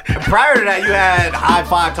 Yeah. Prior to that, you had High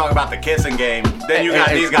Five talking about the kissing game. Then you got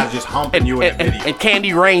these guys just humping you in the video. And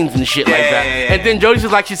Candy Rains and shit like that. Yeah. And then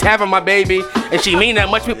Jodeci's like, she's having my baby, and she mean that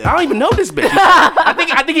much. I don't even know this bitch. I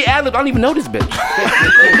think he ad-libbed, I don't even know this bitch.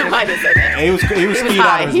 He was skied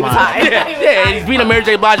out of his mind. Yeah, he's being a Mary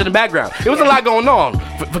J. Blige in the background. It was a lot going on.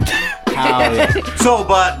 So,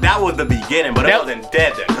 but that was the beginning, but it wasn't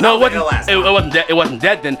dead then. No, it wasn't dead. It wasn't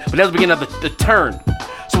dead then, but that was the beginning of the turn.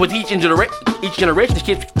 So with each generation, it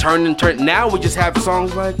keeps turning and turning. Now we just have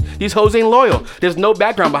songs like these hoes ain't loyal. There's no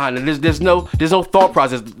background behind it. There's no thought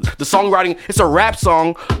process. The songwriting, it's a rap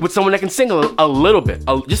song with someone that can sing a little bit,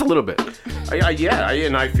 just a little bit. And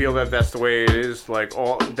I feel that that's the way it is. Like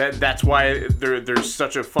that's why there's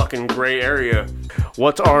such a fucking gray area.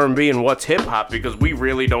 What's R&B and what's hip hop? Because we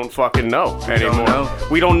really don't fucking know anymore.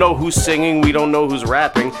 We don't know who's singing. We don't know who's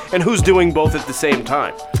rapping, and who's doing both at the same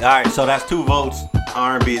time. All right, so that's 2 votes.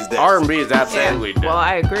 R&B is dead. R&B is absolutely dead. Well,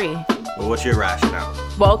 I agree. Well, what's your rationale?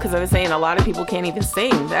 Well, because I was saying a lot of people can't even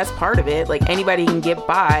sing. That's part of it. Like anybody can get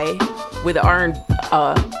by with an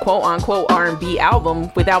quote unquote R&B album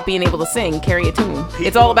without being able to sing, carry a tune.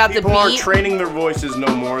 It's all about the beat. People aren't training their voices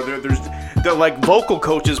no more. They're like vocal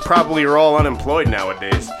coaches probably are all unemployed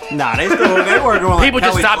nowadays. Nah, they working on like people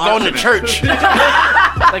just Kelly stopped going to church.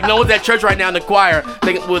 Like no one's at church right now in the choir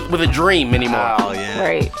with a dream anymore. Oh yeah.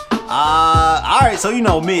 Right. All right, so you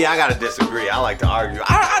know me, I gotta disagree. I like to argue.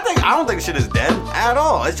 I don't think shit is dead at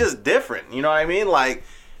all. It's just different. You know what I mean? Like,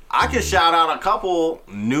 I could shout out a couple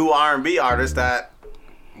new R&B artists that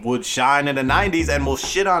would shine in the 90s and will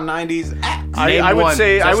shit on 90s acts. I would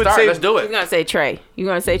say let's do it. You're gonna say Trey. You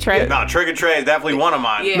gonna say Trey? Yeah, no, Trigger Trey is definitely one of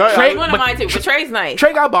mine. Yeah, No, Trey's Trey- one of mine too. But Trey's nice.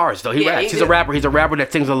 Trey got bars though. He Yeah, raps. he He's a do. rapper. He's a rapper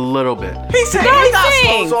that sings a little bit. He sings. No, he He's not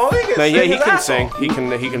sings. so He can sing. He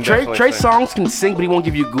can Trey definitely sing. songs can sing, but he won't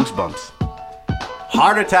give you goosebumps.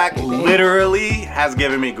 Heart Attack literally has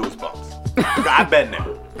given me goosebumps. I've been there.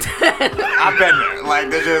 I've been there. Like,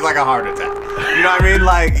 this is like a heart attack. You know what I mean?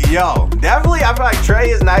 Like, yo, definitely, I feel like Trey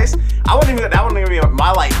is nice. That wouldn't even be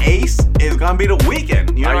my, like, ace is gonna be The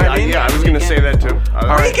Weeknd. You know what I mean? Yeah, I was gonna say that too. All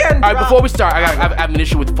right, before we start, I have an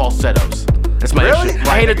issue with falsettos. That's my Really? issue.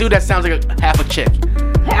 I hate a dude that sounds like half a chick.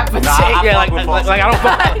 Half a Nah, chick. I Yeah, fuck with like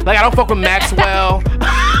I don't fuck with Maxwell.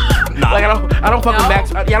 Nah. Like I don't fuck with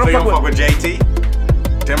Max. Yeah, I So don't you don't fuck with. with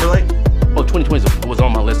JT? Timberlake? Oh, 2020 was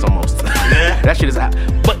on my list almost. Yeah. That shit is out.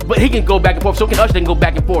 But but he can go back and forth. So can Usher. They can go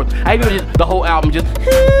back and forth. I even just the whole album just.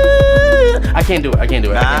 I can't do it.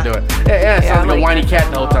 Yeah, it sounds like a whiny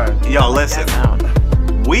cat the whole time. Yo, listen.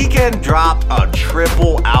 Weeknd dropped a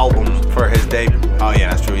triple album for his debut. Oh yeah,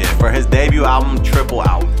 that's true. Yeah, for his debut album, triple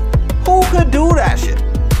album. Who could do that shit?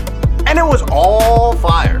 And it was all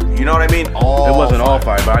fire. You know what I mean? It wasn't all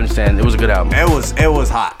fire, but I understand it was a good album. It was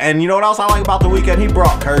hot. And you know what else I like about The Weeknd? He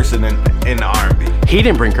brought cursing in the R&B. He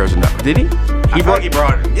didn't bring cursing up, did he? He brought it.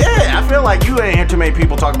 Yeah, I feel like you ain't hear too many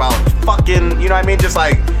people talk about fucking. You know what I mean? Just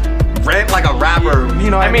like rant like a rapper. You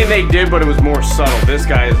know what I mean? They did, but it was more subtle. This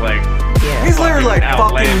guy is like. Yeah. He's literally like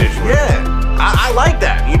fucking. Yeah, I like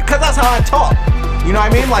that because that's how I talk. You know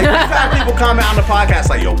what I mean? Like we've had people comment on the podcast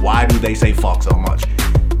like, yo, why do they say fuck so much?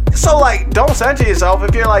 So like, don't censor yourself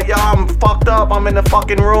if you're like, yo, I'm fucked up, I'm in the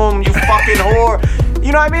fucking room, you fucking whore.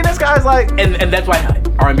 You know what I mean? This guy's like, and that's why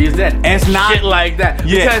R&B is dead. It's not shit like that.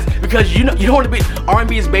 Yeah. Because you don't want to be.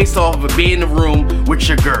 R&B is based off of being in the room with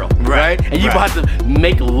your girl, right? And you about to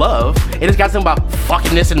make love, and it's got something about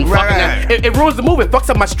fucking this and fucking that. It ruins the movie. It fucks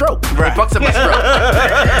up my stroke. It fucks up my stroke.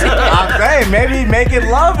 I'm saying maybe making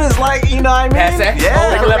love is like, you know what I mean? That's it.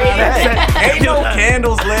 Yeah. Ain't no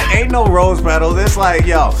candles lit, ain't no rose petals. It's like,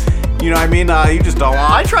 yo. You know what I mean? You just don't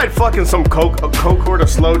want. I tried fucking some coke or to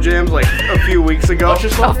slow jams like a few weeks ago.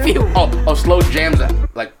 Slow jams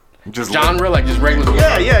like just genre, like just regular.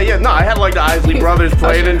 Yeah. No, I had like the Isley Brothers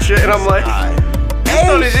playing and shit, and I'm like. She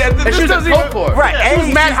was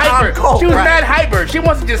mad hyper. She was mad hyper. She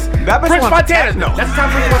wants to just. That bitch Prince Montana. No. That's the time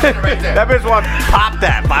Prince Montana right there. That bitch wants pop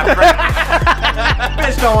that by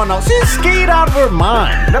bitch don't want no. She's skied out of her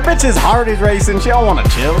mind. That bitch's heart is racing. She don't want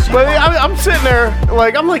to chill. But I'm sitting there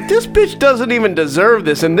like I'm like this bitch doesn't even deserve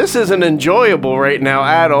this, and this isn't enjoyable right now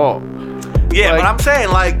at all. Yeah, but I'm saying,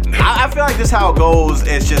 like, I feel like this is how it goes.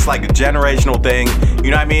 It's just like a generational thing.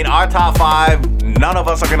 You know what I mean? Our top 5, none of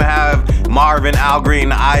us are gonna have Marvin, Al Green,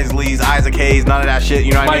 the Isleys, Isaac Hayes, none of that shit.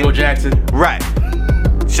 You know what I mean? Michael Jackson. Right.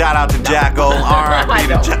 Shout out to Jacko, R.I.P.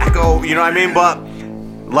 to Jacko. You know what I mean? But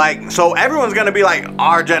like, so everyone's gonna be like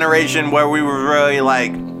our generation where we were really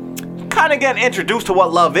like kind of getting introduced to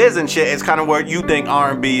what love is and shit. It's kind of where you think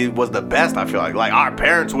R&B was the best. I feel like our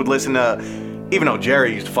parents would listen to. Even though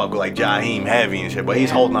Jerry used to fuck with like Jaheim Heavy and shit, but he's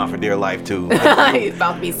holding on for dear life too. He's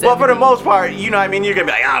about to be 70. But for the most part, you know what I mean? You're gonna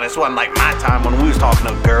be like, this wasn't like my time when we was talking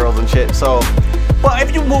to girls and shit. So, but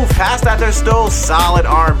if you move past that, there's still solid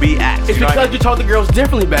R&B acts. It's because you talk to girls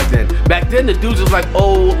differently back then. Back then, the dudes was like,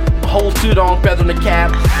 whole suit on, feather in the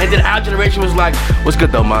cap. And then our generation was like, what's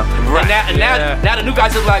good though, man? Right. And now the new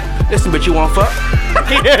guys is like, listen, bitch, you want fuck?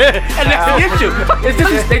 And that's the issue. It's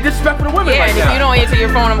just, they disrespect for the women. Yeah, and if you don't answer your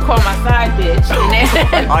phone, I'm calling my side bitch.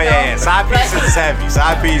 Yeah. Side pieces is heavy.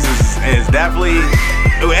 Side pieces is definitely,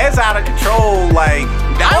 it's out of control. Like,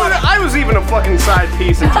 I was even a fucking side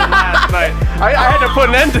piece until last night. I had to put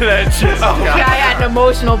an end to that shit. I had an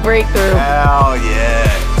emotional breakthrough. Hell yeah.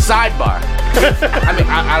 Sidebar. I mean,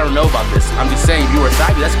 I don't know about this. I'm just saying, if you were a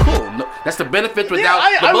side, that's cool. No, that's the benefit without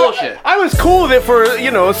the bullshit. I was cool with it for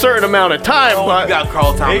a certain amount of time, but you got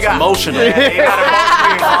Carl Thomas emotional. Yeah, he got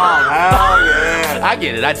emotionally involved. Hell yeah. I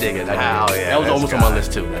get it. I dig it. Hell yeah. That was almost on my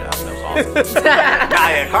list too. That was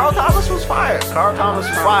awesome. Carl Thomas was fire.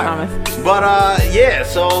 But yeah,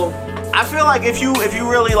 so I feel like if you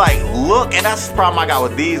really like look, and that's the problem I got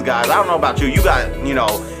with these guys. I don't know about you. You got,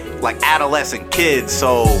 like adolescent kids,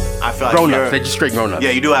 so I feel like grown-ups. They just straight grown-ups.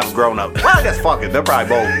 Yeah, you do have a grown-up. Well, I guess fuck it. They're probably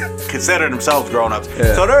both consider themselves grown-ups.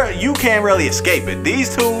 Yeah. So you can't really escape it.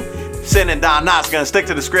 These two, Sin and Don Knotts, gonna stick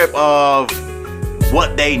to the script of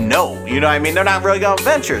what they know. You know what I mean? They're not really gonna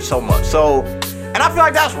venture so much. So, and I feel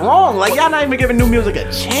like that's wrong. Like, y'all not even giving new music a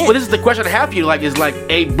chance. Well, this is the question I have for you. Like, is like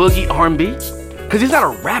A Boogie R&B? Because he's not a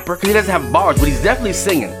rapper, because he doesn't have bars, but he's definitely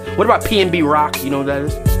singing. What about P&B Rock? You know what that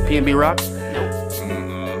is? P&B Rock?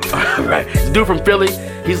 Right, this dude from Philly.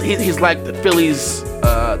 He's like the Philly's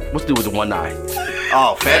what's the dude with the one eye?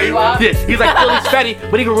 Oh, Fetty. Yeah, he's like Philly's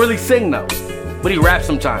Fetty, but he can really sing though. But he raps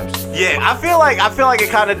sometimes. Yeah, I feel like it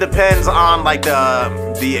kind of depends on like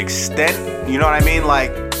the extent. You know what I mean?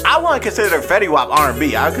 Like, I wouldn't consider Fetty Wap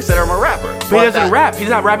R&B. I would consider him a rapper. But he doesn't rap. He's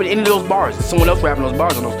not rapping any of those bars. It's someone else rapping those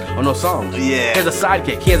bars on those songs. Yeah. He has a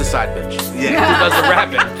sidekick. He has a side bitch. Yeah. Who does the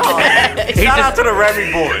rapping. Shout out to the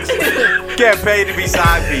Remy boys. Get paid to be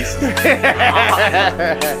side pieces.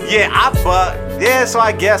 So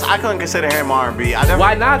I guess I couldn't consider him R&B.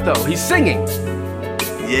 Why not though? He's singing.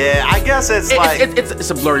 Yeah, I guess it's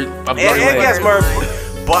a blurry it gets blurry.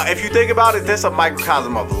 But if you think about it, this is a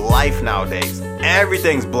microcosm of life nowadays.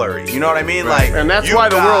 Everything's blurry. You know what I mean? Right. Like, and that's why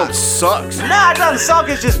the world sucks. Nah, it doesn't suck.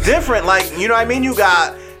 It's just different. Like, you know what I mean? You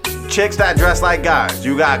got chicks that dress like guys.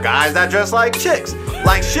 You got guys that dress like chicks.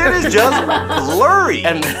 Like shit is just blurry.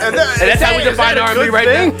 And that's how we define R&B right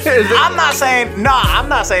now. I'm not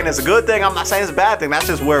saying it's a good thing. I'm not saying it's a bad thing. That's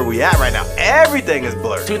just where we at right now. Everything is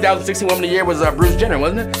blurry. 2016 Woman of the Year was Bruce Jenner,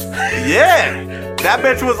 wasn't it? Yeah. That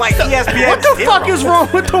bitch was like ESPN. What the fuck is wrong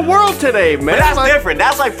with the world today, man? But that's different.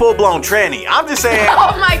 That's like full blown tranny. I'm just saying.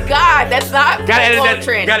 Oh my God, that's not Gotta edit full-blown that.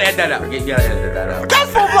 tranny. Gotta edit that out. Gotta edit that out.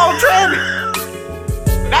 That's full blown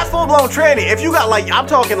tranny. That's full blown tranny. If you got like, I'm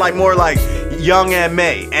talking like more like Young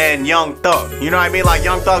M.A. and Young Thug. You know what I mean? Like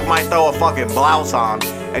Young Thug might throw a fucking blouse on,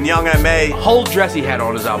 and Young M.A. Whole dress he had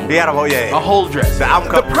on his album. He had a whole a whole dress. The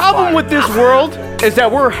album cover The was problem fire. with this world is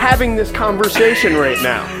that we're having this conversation right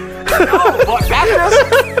now. No, but that's just,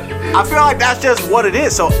 I feel like that's just what it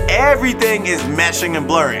is. So everything is meshing and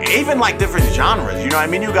blurring. Even like different genres. You know what I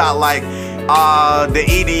mean? You got like the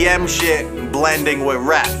EDM shit blending with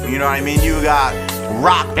rap. You know what I mean? You got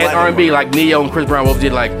rock And blending R&B, with- like Neo and Chris Brown both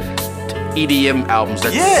did like EDM albums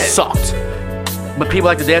that sucked. But people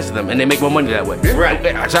like to dance to them, and they make more money that way. Right.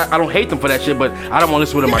 I don't hate them for that shit, but I don't want to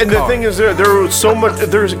listen to them in my And car. the thing is, they're so much.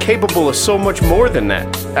 They're capable of so much more than that.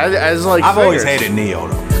 As like I've always singers. hated Neo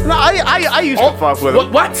though. No, I used to fuck with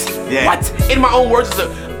him. What? Yeah. What? In my own words, it's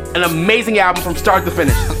an amazing album from start to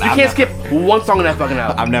finish. You can't skip one song on that fucking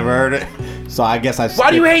album. I've never heard it. So I guess I Why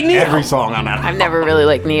do you hate Neo? every song on that. I've never really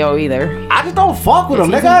liked Neo either. I just don't fuck with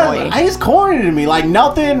him, He's nigga. annoying. He's corny to me. Like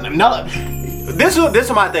nothing. This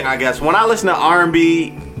is my thing, I guess. When I listen to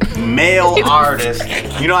R&B male artists,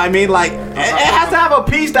 you know what I mean? Like it has to have a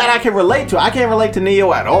piece that I can relate to. I can't relate to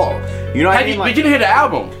Neo at all. You know what I mean? But you didn't hear the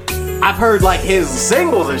album. I've heard like his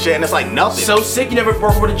singles and shit, and it's like nothing. So sick, you never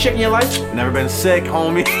broke up with a chick in your life? Never been sick,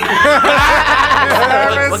 homie.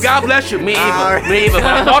 Well, God bless you. Me either. Me either. But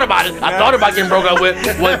I thought about it. I thought about getting broke up with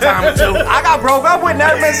one time or two. I got broke up with,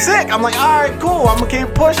 never been sick. I'm like, all right, cool. I'm gonna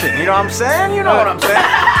keep pushing. You know what I'm saying? You know what I'm saying?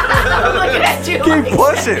 I'm looking at you. Keep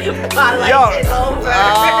pushing. My life is over.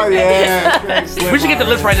 Oh yeah. We should get the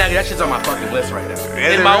list right now. 'Cause that shit's on my fucking list right now. Is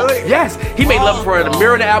it really? Yes. He made Love for the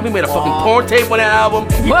Mirror on the album. He made a fucking porn tape on the album.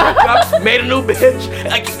 He broke up, made a new bitch.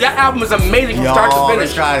 Like that album is amazing from start to finish.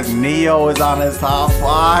 This guy's Neo is on his top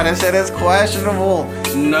 5. That shit is questionable.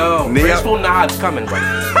 No. Neo- Graceful Nod's coming, bro.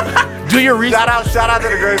 Do your research. Shout out to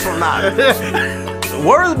the Graceful Nod.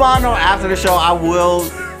 Where's Bono after the show? I will,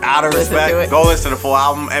 out of Listen to respect, it. go listen to the full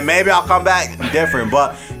album, and maybe I'll come back different.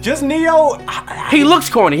 But just Neo, He looks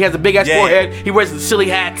corny. He has a big ass Yeah. forehead. He wears the silly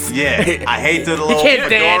hats. yeah, I hate the He little can't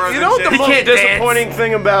dance. fedoras You know what and the shit. most can't dance. disappointing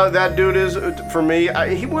thing about that dude is for me?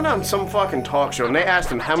 He went on some fucking talk show and they asked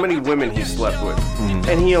him how many women he slept with,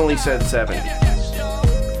 and he only said 70.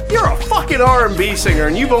 You're a fucking R&B singer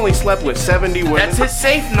and you've only slept with 70 women. That's his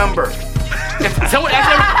safe number. If someone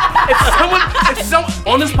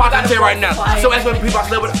on this podcast, I say right now, so as many people I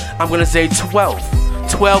slept with, I'm gonna say 12.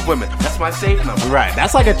 12 women. That's my safe number. Right,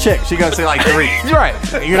 that's like a chick. She gonna say like 3. You're right.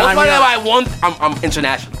 You know what I mean? I want. I'm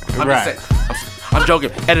international. I'm Right. just saying. I'm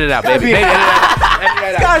joking. Edit it out, baby. be- Baby, edit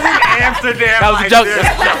it out. Guys in Amsterdam. That was a like joke. this.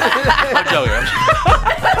 I'm joking.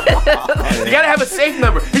 You gotta have a safe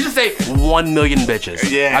number. He should say 1 million bitches.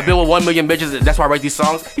 Yeah. I've been with 1 million bitches. That's why I write these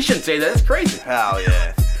songs. He shouldn't say that. That's crazy. Hell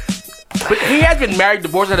yeah. But he has been married,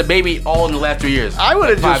 divorced, had a baby all in the last 3 years. I would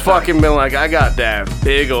have just 5 times. fucking been like, I got that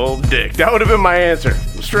big old dick. That would have been my answer.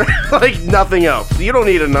 Straight, like nothing else. You don't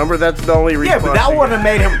need a number. That's the only reason. Yeah, but that wouldn't have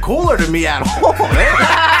made him cooler to me at all.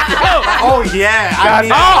 Oh yeah, I need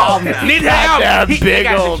Need that that album. He big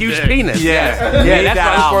got a old huge dick. penis. Yeah, Yeah, that's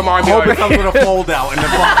that not for him album. R&B Hope it artist. comes with a fold out in the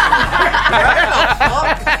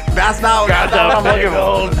That's not what I'm looking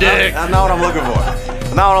for. That's not what I'm looking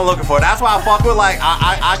for. Not what I'm looking for. That's why I fuck with like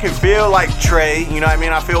I can feel like Trey. You know what I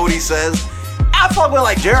mean? I feel what he says. I fuck with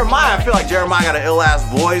like Jeremiah. I feel like Jeremiah got an ill ass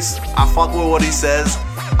voice. I fuck with what he says.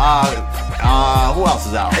 Who else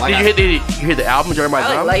is out? Like, Did you hear the album, Jeremiah's I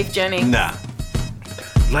like album? Life Jennings. Nah.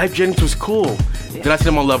 Life Jennings was cool. Then I see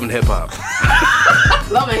him on Love and Hip Hop.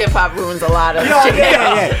 Love and Hip Hop ruins a lot of Yo, shit.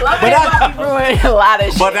 yeah. Love But and Hip Hop ruined a lot of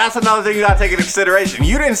shit. But that's another thing you gotta take into consideration.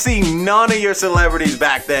 You didn't see none of your celebrities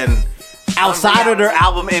back then outside of their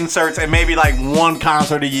album inserts and maybe like one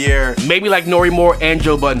concert a year. Maybe like Nori Moore and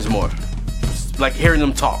Joe Buttons more. Like hearing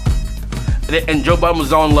them talk. And Joe Budden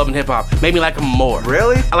was on Love and Hip Hop. Made me like him more.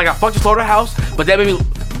 Really? I fucked the Slaughterhouse, but that made me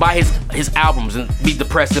buy his albums and be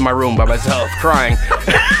depressed in my room by myself, crying,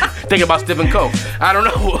 thinking about Stephen Coke. I don't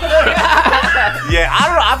know. Yeah, I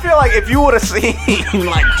don't know. I feel like if you would have seen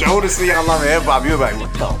like Jodeci on Love and Hip Hop, you'd be like,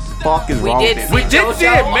 what the fuck is wrong with this? We did see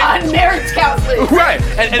it, man. On Marriage Counselor. Right.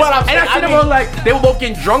 And I see them all like they were both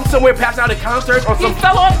getting drunk somewhere, passed out at concerts or He something.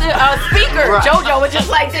 fell off the speaker. Right. JoJo was just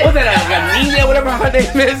like this. What was that? Anemia, whatever her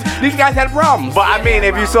name is. These guys had problems. But I mean,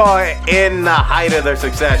 if you saw it in the height of their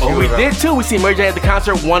success, we did too. We see Mary J at the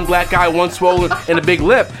concert, one black guy, one swollen, and a big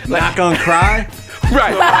lip. Like, Not gonna cry.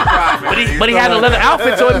 right. but he had a leather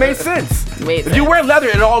outfit, so it made sense. If you wear leather,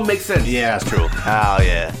 it all makes sense. Yeah, that's true. Oh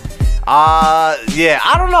yeah. Yeah.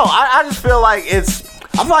 I don't know. I just feel like I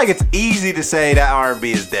feel like it's easy to say that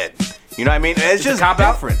R&B is dead. You know what I mean? It's just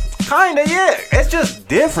different. Kinda, yeah. It's just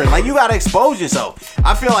different. Like you gotta expose yourself.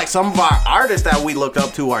 I feel like some of our artists that we look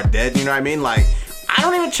up to are dead. You know what I mean? Like I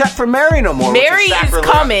don't even check for Mary no more. Mary is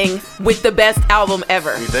coming with the best album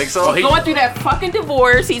ever. You think so? He's going through that fucking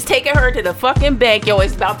divorce. He's taking her to the fucking bank. Yo,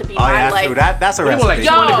 it's about to be my yeah, life. true. That's a recipe. Like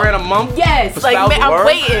 $20,000 a month. Yes, for like spousal man, I'm work?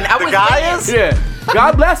 waiting. I was waiting. Yeah.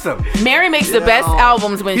 God bless him. Mary makes the best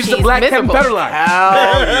albums when He's she's the black Kevin miserable. Federline.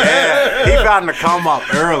 Hell yeah. He found to come up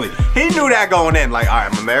early. He knew that going in. Like, all right,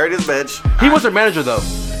 I'm gonna marry this bitch. He was her manager though.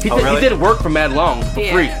 He really? did work for mad long for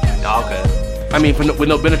free. Okay. I mean, with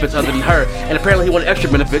no benefits other than her. And apparently he wanted extra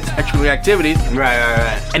benefits, extra activities. Right.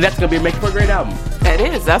 And that's gonna be making for a great album. It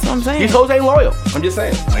is. That's what I'm saying. These hoes ain't loyal. I'm just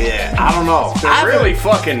saying. Yeah, I don't know. They're really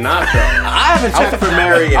fucking not though. I haven't checked for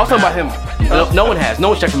Mary. I was talking about him. No one has. No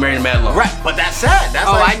one's checked for Mary in mad long. Right, but that's sad. That's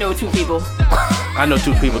I know two people. I know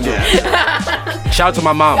two people too. Shout out to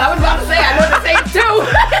my mom. I was about to say I know the same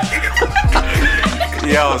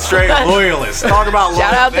two. Yo, straight loyalists. Talk about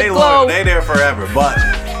Shout out they to loyal. Glow. They there forever, but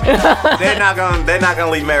they're not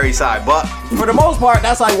gonna leave Mary's side. But for the most part,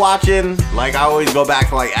 that's like watching. Like I always go back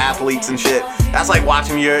to like athletes and shit. That's like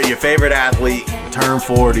watching your favorite athlete turn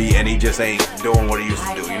 40 and he just ain't doing what he used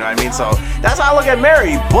to do. You know what I mean? So that's how I look at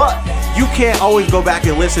Mary. But you can't always go back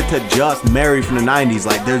and listen to just Mary from the 90s.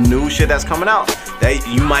 Like there's new shit that's coming out that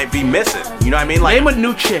you might be missing. You know what I mean? Like name a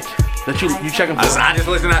new chick that you checking for. I just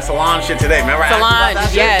listened to that Salon shit today. Remember? Salon,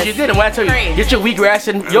 yes. You did. And what I tell you, get your wheatgrass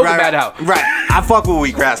and yoga mat out. Right. I fuck with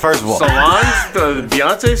wheatgrass first of all. Salon's the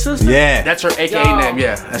Beyonce sister? Yeah. That's her AKA name.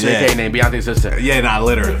 Yeah, that's her AKA name. Beyonce's sister. Yeah, not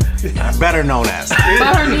literally. Better known as.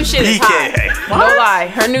 But her new shit is hot. No lie,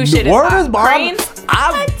 her new shit is Word hot. is bond. Cranes?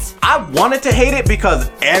 I wanted to hate it because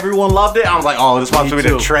everyone loved it. I was like, oh, this must be the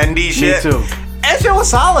trendy shit. Me too. That shit was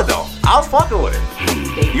solid though. I was fucking with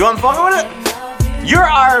it. You wasn't fucking with it? You're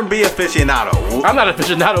R&B aficionado. I'm not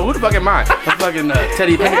aficionado. Who the fuck am I? I'm fucking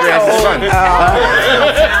Teddy Pendergrass's son.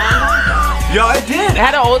 Yo, it did. It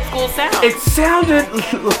had an old school sound. It sounded.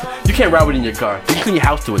 You can't ride with it in your car. You can clean your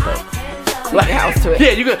house to it though. Like house to it.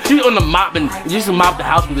 Yeah, you on the mop and you used to mop the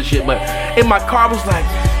house with the shit. But in my car, I was like,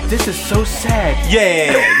 this is so sad.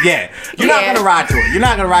 Yeah. You're not gonna ride to it. You're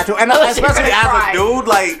not gonna ride to it. And especially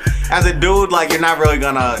as a dude, like you're not really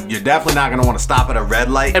gonna. You're definitely not gonna want to stop at a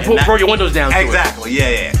red light And roll your windows down. Exactly.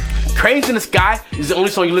 Yeah. Cranes in the Sky is the only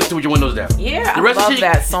song you listen to with your windows down. Yeah, The I rest of love the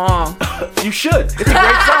shit- that song. You should. It's a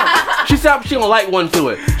great song. She said she gonna light one to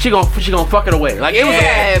it. She gonna fuck it away. Like it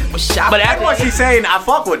was. But That's what she's saying. I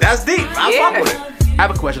fuck with. That's deep. I fuck with it. I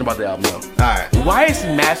have a question about the album though. All right. Why is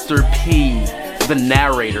Master P the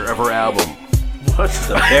narrator of her album? What's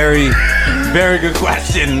the very, very good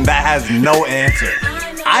question that has no answer.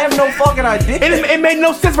 I have no fucking idea. It made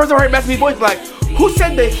no sense first time I heard Master P's voice. Like, who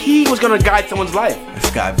said that he was gonna guide someone's life?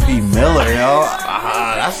 This guy P. Miller, yo.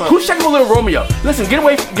 Who's checking for Little Romeo? Listen, get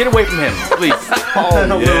away from him, please.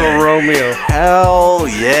 Little Romeo. Hell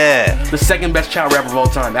yeah. The second best child rapper of all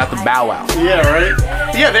time after Bow Wow. Yeah,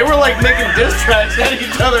 right? Yeah, they were like making diss tracks at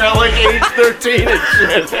each other at like age 13 and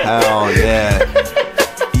shit. Hell yeah.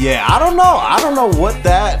 Yeah, I don't know what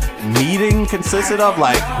that meeting consisted of.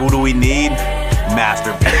 Like, who do we need?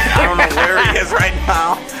 Master P. I don't know where he is right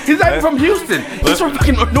now. He's not even from Houston. He's from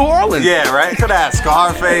fucking New Orleans. Yeah, right? Could have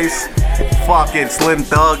Scarface, fucking Slim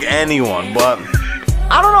Thug, anyone. But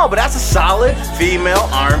I don't know, but that's a solid female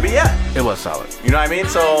R&B act. It was solid. You know what I mean?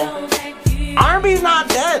 So R&B's not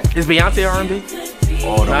dead. Is Beyonce R&B?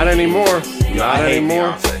 Oh, Not anymore. Not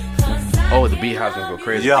anymore. Oh, the Beehive's gonna go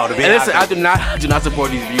crazy. Yo, the And Beehive. listen, I do not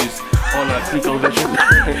support these views on Clico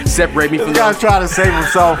Vision. Separate me from This guy's trying to save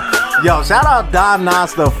himself. Yo, shout out Don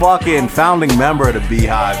Knotts, the fucking founding member of the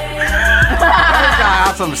Beehive. This guy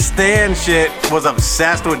on some Stan shit was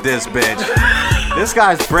obsessed with this bitch. This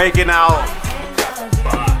guy's breaking out.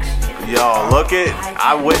 Yo, look it.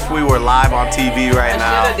 I wish we were live on TV right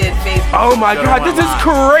now. Oh my god, this is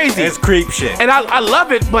crazy. It's creep shit. And I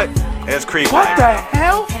love it, but it's creep. what the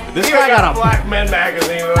hell? This guy got a Black Men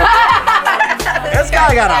magazine. This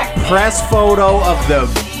guy got a press photo of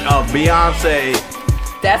Beyonce.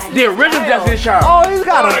 That's the original Destiny's Child. Oh, he's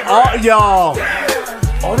got an yo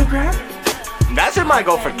autograph. That shit might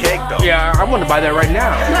go for cake though. Yeah, I want to buy that right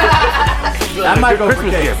now. That might go for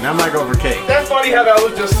cake. That might go for cake. That's funny how that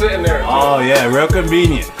was just sitting there. Oh yeah, real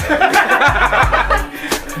convenient.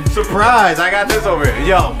 Surprise! I got this over here.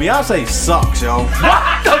 Yo, Beyonce sucks, yo.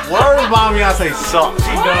 Word about Beyonce sucks.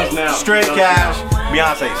 She does now. Straight cash.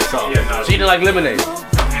 Beyonce sucks. Yeah, no, She didn't like lemonade.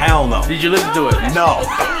 Hell no. Did you listen to it? No.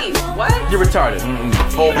 What? You're retarded.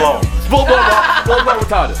 Full blown. Full blown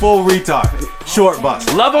retarded. Full retard. Short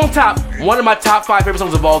bus. Love on Top, one of my top 5 favorite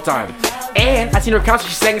songs of all time. And I seen her concert,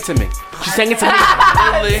 she sang it to me. She sang it to me.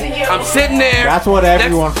 Literally, I'm sitting there. That's what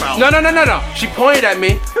everyone felt. No. She pointed at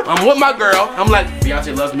me. I'm with my girl. I'm like,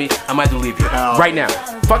 Beyonce loves me. I might have to leave you right now.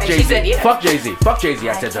 Fuck And she Jay-Z. said, yeah. Fuck Jay-Z. Fuck Jay-Z.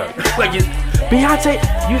 I said to her. Like, Beyonce,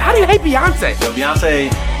 how do you hate Beyonce? Yo, Beyonce.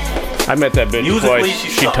 I met that bitch Musically, twice. she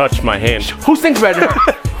She sucks. touched my hand. Who sings better than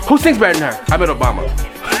her? Who sings better than her? I met Obama.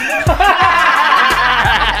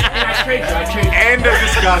 End of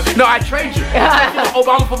discussion. No, I trade you.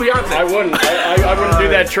 Obama for Beyonce. I wouldn't. I wouldn't do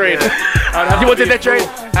that trade. You want to take that trade?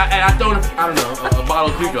 And I throw, I don't know, a bottle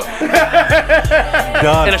of Clico.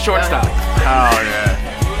 Done. In a shortstop. Oh yeah.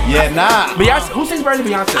 Yeah, nah. Beyonce, who sings better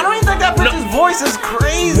than Beyonce? I don't even think that bitch's voice is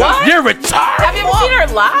crazy. What? You're retarded. Have you ever seen her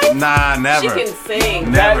live? Nah, never. She can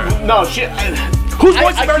sing. Never. No, shit. Whose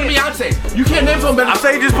voice is better than Beyonce? You can't name someone better. I'm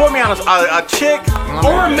saying just put me on a chick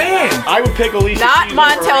Or a man. I would pick Alicia Not Keys over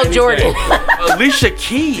Montel anything. Jordan. Alicia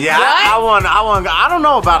Keys. Yeah, I don't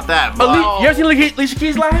know about that. But You ever seen Alicia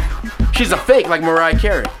Keys live? She's a fake like Mariah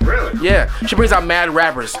Carey. Really? Yeah. She brings out mad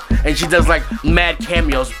rappers and she does like mad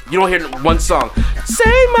cameos. You don't hear one song. Say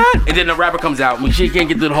my. And then the rapper comes out when she can't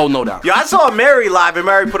get the whole note out. yo, I saw Mary live, and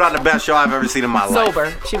Mary put on the best show I've ever seen in my life.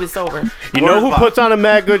 Sober. She was sober. You know who puts on a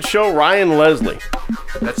mad good show? Ryan Leslie.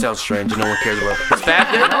 That sounds strange. No one cares about it. Was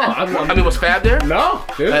Fab there? I mean, was Fab there? No,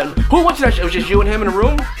 dude. Who went to that show? It was just you and him in a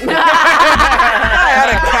room? I had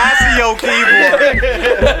a Casio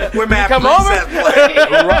keyboard with mad Come preset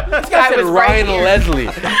play. This guy said Ryan Leslie.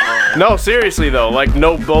 No, seriously though, like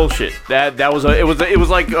no bullshit. That was it was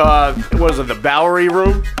like what is it, the Bowery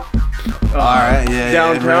Room? All right, yeah,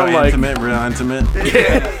 Downtown, real like- real intimate.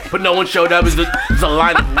 Yeah. But no one showed up. It was a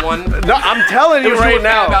line of one. No, I'm telling It you was right you and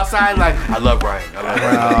Fab now. outside like, I love Ryan. I love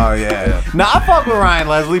Ryan. Oh yeah. Nah, I fuck with Ryan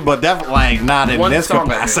Leslie, but definitely like not in One this song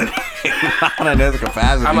I capacity. Not in this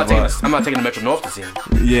capacity. I'm not but- taking the Metro North to see him.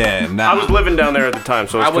 Yeah, nah. I was living down there at the time,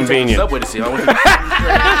 so I it's wouldn't take the convenient. subway to see him. I went to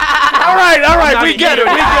All right, we get it.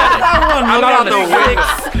 We get it. I'm not on the Wix.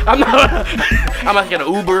 I'm not getting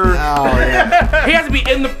an Uber. Oh yeah. He has to be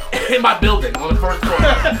in my building on the first floor.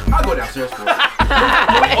 I'll go downstairs for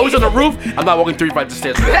it. Always on the roof. I'm not walking 3 flights of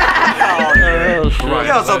stairs. Right.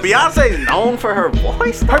 Yo, so Beyonce's known for her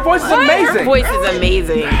voice. Her voice is amazing. Her voice is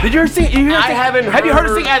amazing. Did you ever see? Have you heard her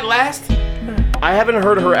heard- sing At Last? I haven't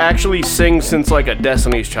heard her actually sing since like a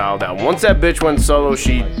Destiny's Child album. Once that bitch went solo,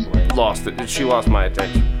 she lost it. She lost my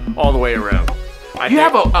attention all the way around. You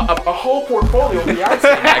have a whole portfolio of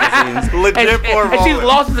Beyonce magazines. Legit and portfolio. she's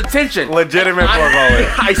lost his attention. Legitimate portfolio.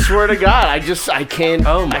 I swear to God, I can't.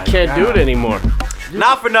 Oh my I can't do God. it anymore.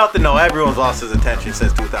 Not for nothing though, everyone's lost his attention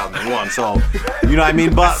since 2001. So, you know what I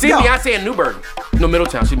mean? But See Beyonce in Newburgh. No,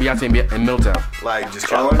 Middletown. See Beyonce in Middletown. like just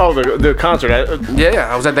chilling. Oh, the concert. Yeah,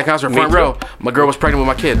 I was at that concert, Me front too. row. My girl was pregnant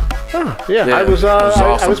with my kid. Yeah, Yeah, I was. it was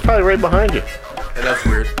I awesome. was probably right behind you. And that's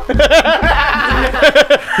weird.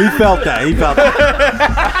 He felt that. He felt that.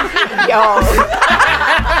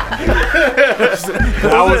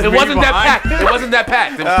 It wasn't that packed. It wasn't that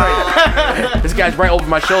packed. It was crazy. This guy's right over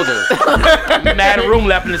my shoulder. Mad room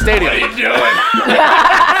left in the stadium. What are you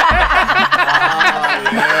doing?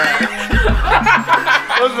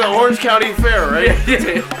 This is the Orange County Fair, right?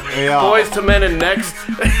 Yeah. Boys to Men and Next.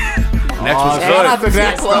 Next was shout out to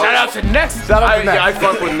Next. Shout out to Next. Shout out to Next. I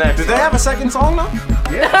fuck with Next. Did they have a second song though?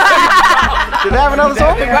 Yeah. Did they have another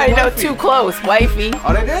song? Everybody know Too Close, wifey.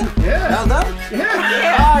 Oh, they did? Yeah. That was done? Yeah. Oh,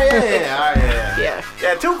 yeah. All right, yeah. Yeah.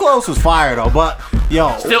 Yeah, Too Close was fire though, but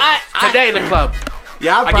yo. Still today in the club.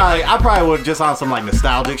 Yeah, I probably would just on some like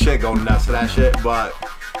nostalgic shit, go nuts for that shit, but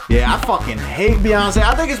yeah, I fucking hate Beyonce.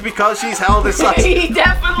 I think it's because she's held in such He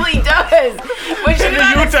definitely does. When she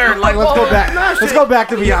the U-turn. Like, let's go back. Let's go back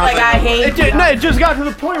to Beyonce. Like, I hate It just got to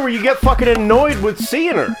the point where you get fucking annoyed with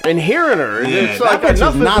seeing her and hearing her. Yeah, It's like that bitch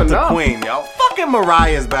enough is is not enough. the queen, yo. Fucking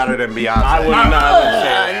Mariah's better than Beyonce. I would not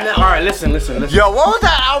say that. All right, listen. Yo, what was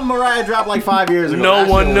that album Mariah dropped like 5 years ago? No That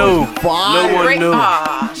one shit knew. was fire. No one knew.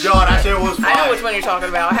 Yo, that shit was fire. I know which one you're talking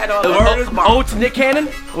about. I had all the Oh, to Nick Cannon?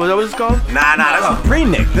 Was that what it's called? Nah, this was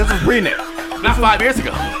pre-Nick. This was pre-Nick. Not 5 years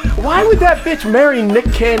ago. Why would that bitch marry Nick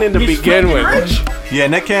Cannon to begin with? Rich. Yeah,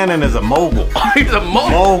 Nick Cannon is a mogul. He's a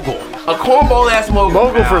mogul. A cornball ass mogul.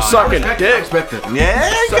 Mogul for sucking dick. Yeah,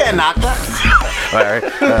 you can't knock that. All right.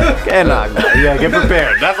 Can't knock that. Yeah, get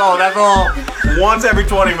prepared. That's all once every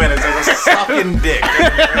 20 minutes, there's a sucking dick.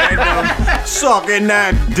 Random sucking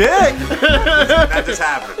that dick. That just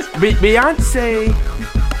happens. Beyonce.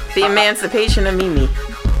 The emancipation of Mimi.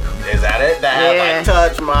 Is that it? That like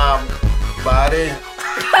touch my body.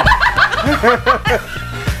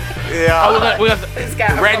 Yeah. Oh, we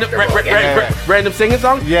got random singing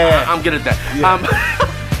song? Yeah. I'm good at that.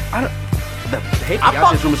 The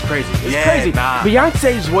Beyonce's room is crazy. It's crazy. Nah.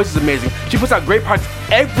 Beyonce's voice is amazing. She puts out great parts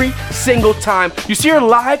every single time. You see her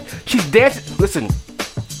live, she's dancing. Listen.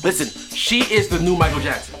 She is the new Michael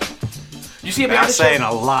Jackson. You see Beyonce? That's saying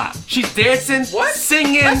a lot. She's dancing,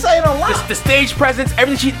 singing. That's saying a lot. The stage presence,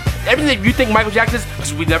 everything that you think Michael Jackson is,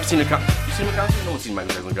 because we've never seen her. You seen him in concert? No one's seen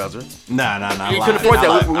Michael Jackson in concert. Nah. You couldn't afford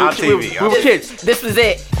that. We were kids. This was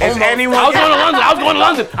it. Is anyone? I was going to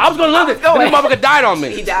London. Then the motherfucker died on me.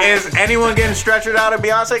 He died. Is anyone getting stretchered out at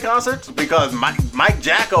Beyonce concerts? Because Mike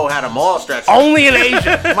Jacko had them all stretched. Only in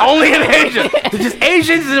Asia. Just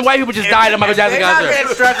Asians and white people just died at Michael Jackson They're not concert.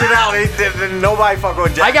 getting stretched out. Then nobody fuck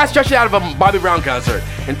with Jacko. I got stretched out of a Bobby Brown concert.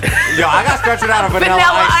 Yo, I got stretched out of Vanilla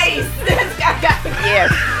Ice. Yeah.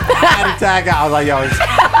 I had to tag out. I was like, yo,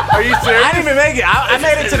 are you serious? I didn't even make it. I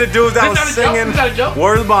made it to the dudes that was singing. Is that a joke?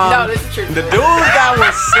 Where's Bomb? No, this is true. The dudes that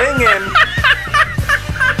was singing.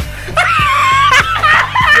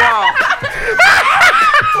 Yo.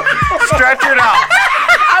 Stretch it out.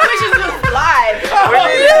 I wish it was live.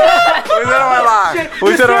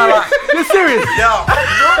 We said on my live. You're serious? Yo.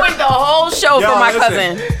 Ruined the whole show for my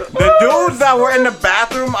cousin. The dudes that were in the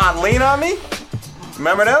bathroom on Lean On Me.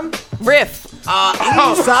 Remember them? Riff.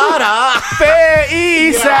 Eastside. Fair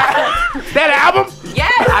Eastside. That album?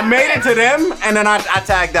 Yes. I made it to them, and then I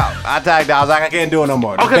tagged out. I was like, I can't do it no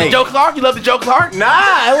more. Okay, Joe Clark? You love the Joe Clark?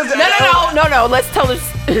 Nah, it was... No. Let's tell this.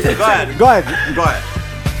 Go ahead.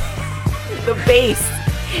 The bass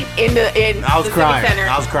in the I was the crying. Civic Center.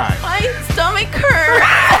 I was crying. My stomach hurt.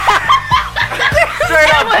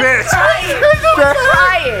 Straight up bitch.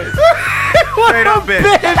 Crying. Straight up bitch.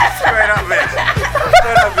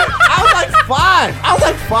 I was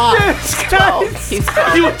like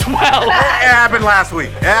 5. You were 12. It happened last week.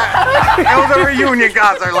 It was a reunion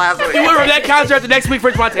concert last week. You were at that concert the next week,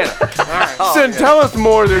 French Montana. Son, tell us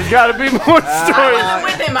more. There's got to be more I stories. wasn't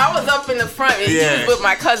with him. I was up in the front. And He was with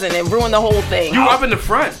my cousin and ruined the whole thing. You were up in the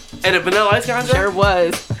front at a Vanilla Ice concert? Sure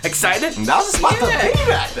was. Excited? That was a spot to be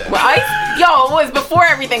back then. Well, it was before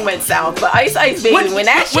everything went south. But Ice baby, when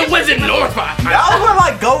that shit was in North by? That was when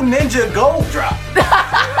like Go Ninja Gold dropped.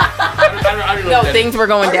 I don't know. No, things were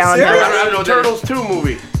going down. I don't know. Turtles 2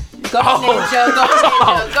 movie. Go Ninja.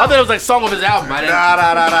 I thought it was like song of his album. Nah.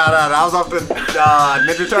 I was up in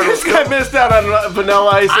Ninja Turtles. This guy missed out on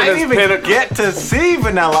Vanilla Ice. I didn't even get to see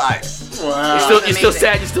Vanilla Ice. Wow. You still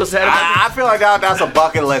sad? You still sad about I feel like that's a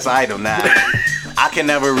bucket list item that I can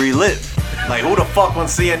never relive. Like, who the fuck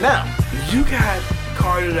wants to see it now? You got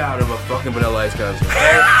carted out of a fucking Vanilla Ice concert.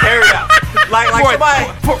 Carried out. Like somebody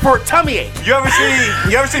for a tummy ache. You ever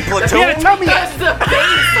see Platoon? He had a tummy ache. The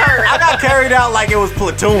bass hurt. I got carried out like it was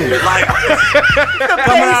Platoon. Like The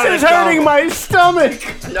bass is hurting my stomach.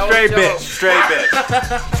 Straight bitch.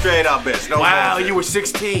 Straight up bitch. No wow, bullshit. you were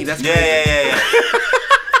 16. That's crazy. Yeah.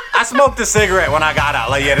 I smoked a cigarette when I got out.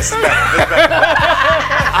 Like, yeah, this is better.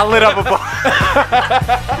 I lit up a bar.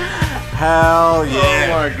 Hell yeah.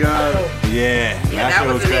 Oh my god. Yeah, that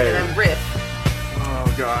was the name of them riff. Oh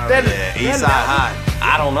god. Yeah, Eastside High.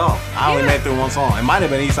 I don't know. I only made through one song. It might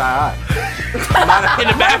have been Eastside High. In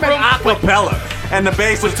the bathroom? Acapella. And the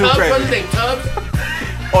bass was too Tubbs, crazy. what's his name? Tubbs?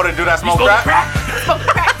 Oh, to do that smoke crack? Smoke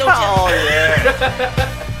crack, don't you? Oh, yeah.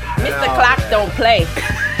 Mr. Clock don't play.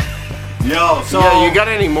 Yo, so... Yeah, you got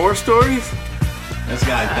any more stories? This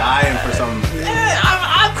guy's dying for some... Yeah,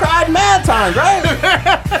 I cried mad times, right?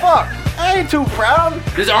 Fuck. I ain't too proud.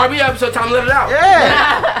 This is R&B episode, time to let it out.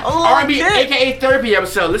 Yeah. R&B, aka therapy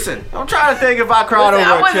episode. Listen. I'm trying to think if I cried over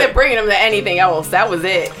I a wasn't chick. bringing him to anything else. That was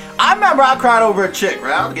it. I remember I cried over a chick,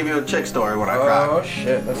 right? I'll give you a chick story when I cried. Oh,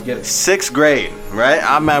 shit. Let's get it. 6th grade, right?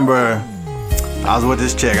 I remember I was with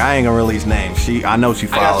this chick. I ain't gonna release names. I know she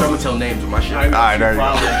I gotta followed. start to tell names with my shit. Alright, there you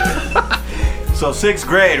go. So 6th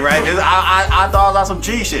grade, right? I thought I was on some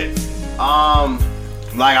G shit.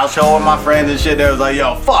 Like I was showing my friends and shit. They was like,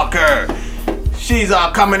 "Yo, fuck her. She's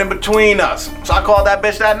coming in between us." So I called that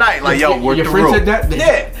bitch that night. Like, "Yo, we're your through." friend said that?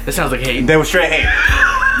 Yeah. That sounds like hate. They were straight hate.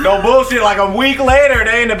 No bullshit. Like a week later,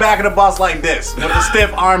 they in the back of the bus like this with a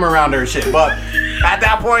stiff arm around her and shit. But at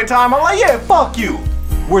that point in time, I'm like, "Yeah, fuck you.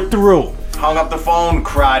 We're through." hung up the phone,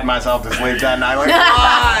 cried myself to sleep that night. Like,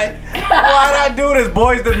 why'd I do this?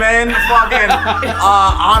 Boys the Men, fucking,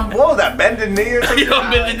 on, what was that, Bended Knee or something?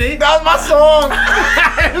 Bended Knee? That was my song.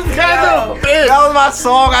 That was my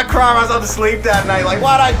song. I cried myself to sleep that night. Like,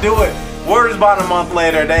 why'd I do it? Word is about a month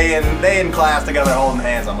later, they in class together holding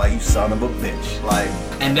hands. I'm like, you son of a bitch. Like,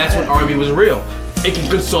 and that's when R&B was real. It can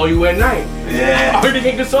console you at night. Yeah. R&B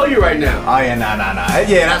can console you right now. Oh yeah, nah.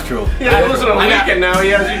 Yeah, that's true. Yeah, listen to Weekend now. He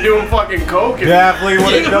has you doing fucking coke. Definitely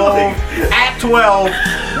would have known at 12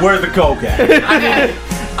 where's the coke at.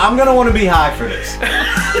 I'm gonna want to be high for this.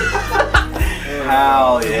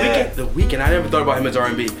 Hell yeah. The Weeknd. I never thought about him as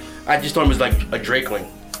R&B. I just thought him as like a Drakeling.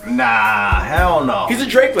 Nah, hell no. He's a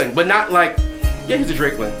Drakeling, but not like. Yeah, he's a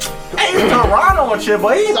Drakeling. Hey, he's Toronto and shit,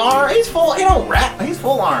 but he's full. He don't rap. He's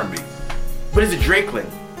full R&B. But he's a Drakeling.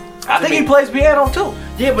 I think he plays piano too.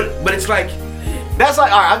 Yeah, but it's like. That's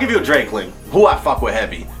like, alright, I'll give you a Drakeling. Who I fuck with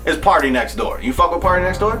heavy is Party Next Door. You fuck with Party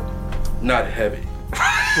Next Door? Not heavy.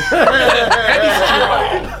 Heavy's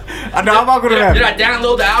strong. I know, I'm fuck with him heavy. Did I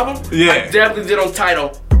download the album? Yeah. I definitely did on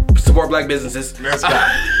Tidal. Support black businesses. That's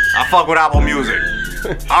I fuck with Apple Music.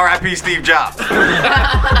 R.I.P. Steve Jobs.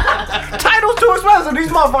 Tidal's too expensive. These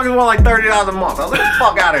motherfuckers want like $30 a month. I was like, get the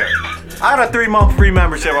fuck out of here. I got a 3-month free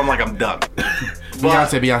membership. I'm like, I'm done.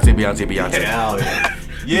 Beyonce. Hell yeah.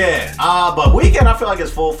 Yeah, but Weeknd, I feel like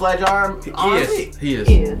it's full-fledged R&B. He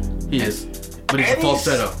is. But it's a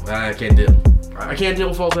falsetto. I can't deal. I can't deal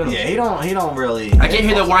with falsetto. Yeah, he don't really. I can't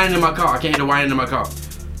hear the whining in my car. I can't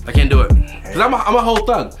do it. Cause I'm a whole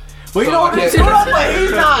thug. But you know what? But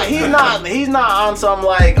he's not on some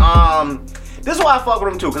like This is why I fuck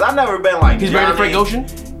with him too, cause I've never been like. He's better than Frank Ocean.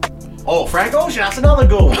 Oh, Frank Ocean, that's another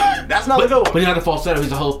good one. That's another good one. But he's not a falsetto.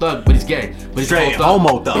 He's a whole thug, but he's gay. But he's straight a whole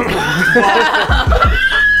homo thug.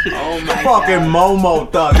 Oh my fucking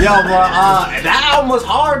Momo thug. Yo, bro, that album was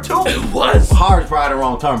hard too. It was. Hard's probably the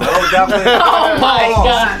wrong term, but it was definitely. Oh my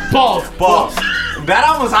god. Balls. That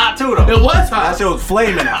album was hot too, though. It was hot. That shit was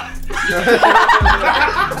flaming hot.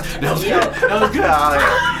 That was good.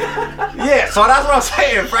 Yeah, so that's what I'm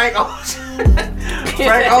saying. Frank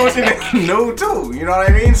Ocean knew too. You know what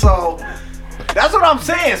I mean? So that's what I'm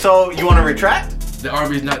saying. So you want to retract? The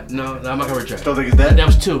R&B's not. No, I'm not gonna retract. Don't think it's that. That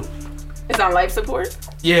was 2. It's on life support?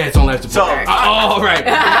 Yeah, it's on life support. So, right.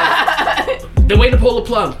 The way to pull the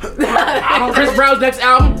plug. Chris Brown's next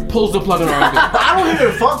album pulls the plug on R&B. I don't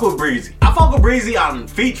even fuck with Breezy. I fuck with Breezy on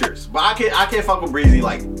features, but I can't fuck with Breezy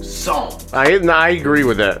like songs. I agree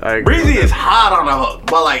with that. Breezy is hot on the hook,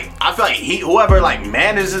 but like I feel like whoever like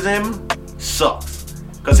manages him sucks,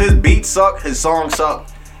 cause his beats suck, his songs suck.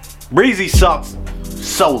 Breezy sucks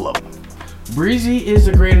solo. Breezy is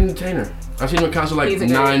a great entertainer. I've seen him in concert like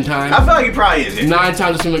 9 times. I feel like he probably is. 9 times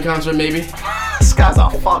I've seen him in concert, maybe. This guy's a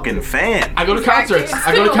fucking fan. I go to concerts.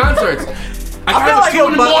 I feel like 2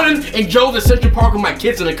 in the morning and Joe's at Central Park with my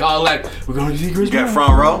kids in the car. Like, we're going to see Chris Brown. You got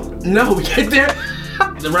front row? No, we get there.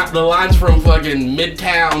 The lines from fucking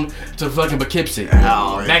Midtown to fucking Poughkeepsie.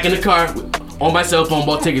 Oh, back in the car on my cell phone,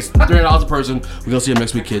 bought tickets, $300 a person. We're gonna see him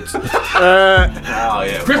next week, kids. Oh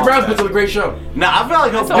yeah. Chris Brown puts on a great show. Nah, I feel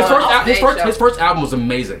like his first album was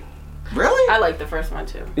amazing. Really? I like the first one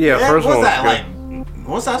too. Yeah, first one. What's that like?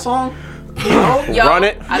 What's that song? Yo, Run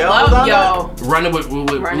It. I love Yo. Run It with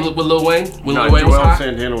Lil Wayne. When No, Lil Wayne was Joel hot.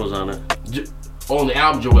 Santana was on it. On the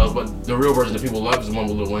album, Joel's, but the real version that people love is the one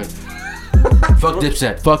with Lil Wayne. Fuck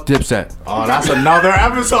Dipset. Oh, that's another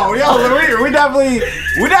episode. Yo, we definitely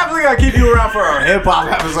gotta keep you around for our hip hop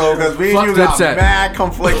episode because we and you got mad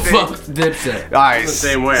conflicting. Fuck Dipset. All right, the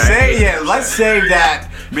same way. Let's save that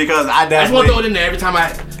because I definitely. I just want to throw it in there every time I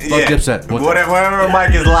fuck Dipset. Whatever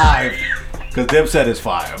mic is live, because Dipset is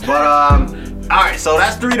fire. But all right, so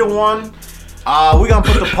that's 3-1. We gonna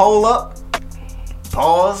put the poll up.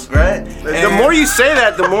 Pause, right? The more you say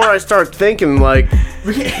that, the more I start thinking like.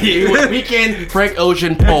 Weeknd, Frank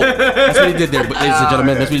Ocean, poll. That's what he did there, ladies and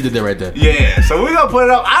gentlemen. That's what he did there right there. Yeah, so we're gonna put it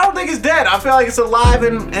up. I don't think it's dead. I feel like it's alive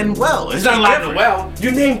and well. It's not alive and well. You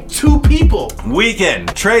named 2 people.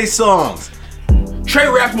 Weeknd, Trey Songz. Trey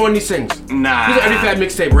raps more than he sings. Nah. He's an every fat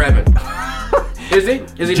mixtape rapping. Is he?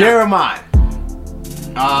 Jeremiah.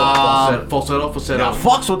 Falsetto. Now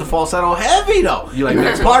fucks with the falsetto heavy though. You like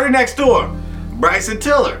next Party Next Door. Bryson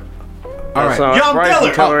Tiller. All right, Young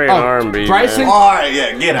Bryson Tiller. R&B. Bryson. All right,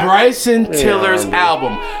 yeah, get out. Bryson Tiller's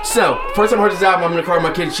album. So first time I heard this album, I'm in the car with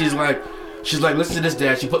my kid. She's like, listen to this,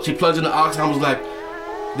 Dad. She plugs in the aux. And I was like,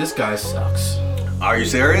 this guy sucks. Are you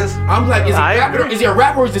serious? I'm like, is he a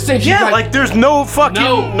rapper or is he sing? She's Yeah, like there's no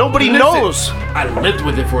fucking nobody knows. I lived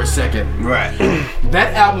with it for a second. Right.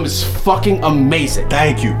 That album is fucking amazing.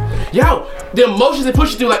 Thank you. Yo, the emotions they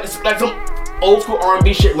push you through, like it's like some. old school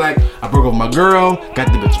R&B shit like I broke up with my girl,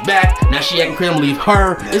 got the bitch back, now she acting crazy, I'm gonna leave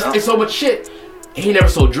her. Yeah. It's so much shit. He never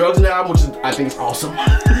sold drugs in the album, which is, I think is awesome.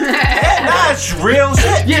 That's real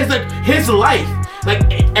shit. Yeah, it's like his life. Like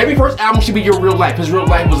every first album should be your real life. His real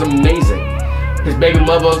life was amazing. His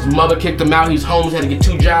mother's mother kicked him out. He was homeless, had to get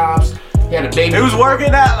 2 jobs. He had a baby. He was working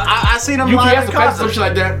at. I seen him live in concert. Some shit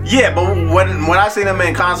like that. Yeah, but when I seen him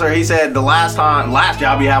in concert, he said the last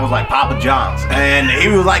job he had was like Papa John's, and he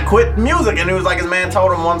was like quit music, and he was like his man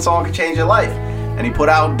told him one song could change your life, and he put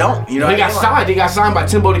out Don't. You know, he got signed. He got signed by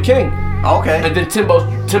Timbo the King. Okay. And then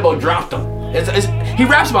Timbo dropped him. He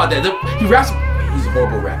raps about that. He raps. He's a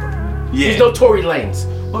horrible rapper. Yeah. He's no Tory Lanez.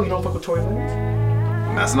 Oh, you don't fuck with Tory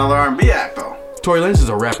Lanez? That's another R&B act though. Tory Lanez is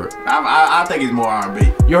a rapper. I think he's more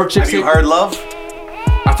R&B. You heard Chicks Have you heard Love?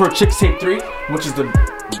 I've heard Chicks Tape 3, which is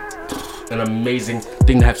an amazing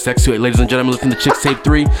thing to have sex to. Ladies and gentlemen, listen to Chicks Tape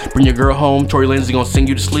 3. Bring your girl home. Tory Lanez is gonna sing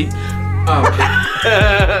you to sleep.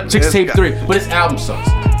 Chicks Tape 3, but his album sucks.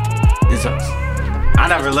 It sucks. I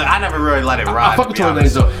never really let it ride. I fuck with Tory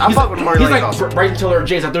Lanez though. I fuck with Tory Lanez. He's like Bryson Tiller or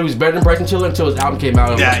James. I thought he was better than Bryson Tiller until his album came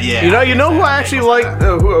out. Yeah. You know who I actually like,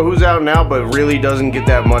 who's out now, but really doesn't get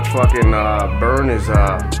that much fucking burn is.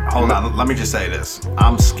 Hold on, let me just say this.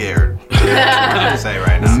 I'm scared. I'm say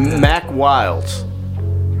right now. Mac Wilds.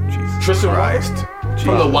 Jesus Tristan Christ.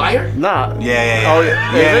 From The Wire? Nah. Yeah. Oh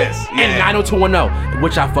yeah. It is. And 90210,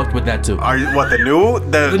 which I fucked with that too. Are you what the new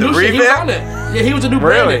shit, he was on revamp? it. Yeah, he was a new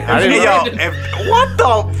Really? Brandon. What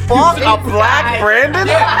the fuck? A black Brandon?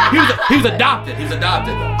 Yeah, he was adopted. He was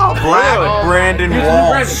adopted. A black Brandon He was a new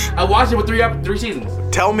Walsh. Brandon. I watched it with 3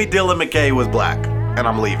 seasons. Tell me Dylan McKay was black, and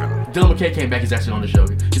I'm leaving. Dylan McKay came back. He's actually on the show.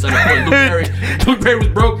 He's unemployed. Luke Perry was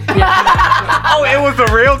broke. Oh, it was the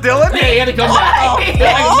real Dylan? Yeah, he had to come back. Like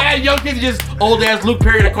mad young kids, just old ass Luke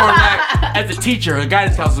Perry in the quarterback as a teacher, a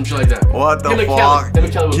guidance counselor, some shit like that. What the Him and fuck?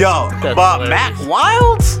 Kelly was- Yo, but Mac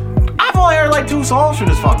Wilds? I've only heard like 2 songs from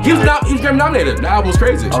this fucking He was guy. Grammy nominated. The album was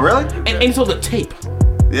crazy. Oh, really? And he sold a tape.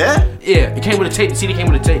 Yeah? Yeah, it came with a tape. The CD came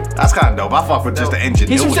with a tape. That's kind of dope. I fuck with just the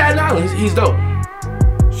ingenuity. He's from Staten Island. He's dope.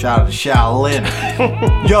 Shout out to Shaolin.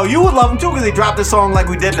 Yo, you would love him too because he dropped this song like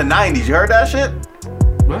we did in the 90s. You heard that shit?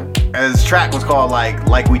 What? His track was called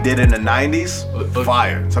like we did in the 90s.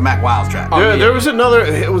 Fire. It's a Mac Wilds track. There was another.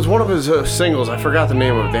 It was one of his singles. I forgot the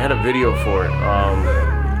name of it. They had a video for it.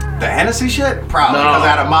 The Hennessy shit? Probably No. because I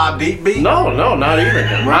had a Mobb Deep beat. No, not even.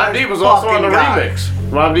 Mobb Deep was also on the remix.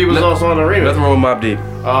 Mobb Deep was also on the remix. Nothing wrong with Mobb Deep.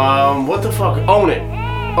 What the fuck? Own It.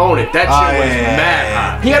 That shit was mad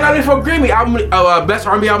hot. He got nominated for a Grammy album, best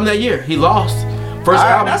R&B album that year. He lost. First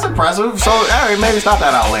album. That's impressive. So, maybe it's not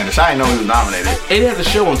that outlandish. I didn't know he was nominated. And he has a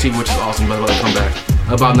show on TV, which is awesome, by the way, come back.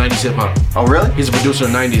 About 90s hip hop. Oh, really? He's a producer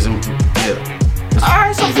in the 90s, and yeah.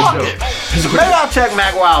 Alright, so fuck it. Maybe I'll check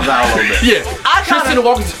Mac Wilds out a little bit. Yeah. Tristan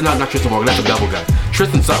Walker. No, not Tristan Walker. That's a double guy.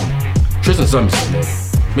 Tristan something. Tristan something, man.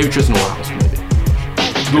 Maybe Tristan Wiles, maybe.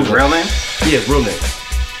 His real name? Yeah, his real name.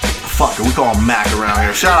 Fuck it, we call him Mac around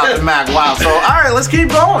here. Shout out to Mac Wild. So, alright, let's keep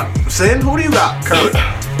going. Sin, who do you got? Current.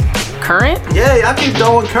 Current? Yeah, y'all keep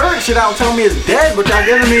throwing current shit out, telling me it's dead, but y'all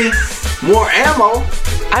giving me more ammo.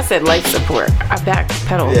 I said life support. I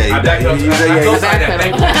backpedal. Yeah, you backpedal.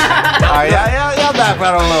 Alright, y'all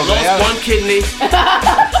backpedal a little bit. Lost one kidney.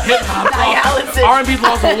 Hip hop. Dialysis. R&B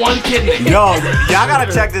lost one kidney. Yo, y'all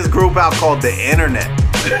gotta check this group out called The Internet.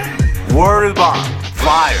 Word is bond.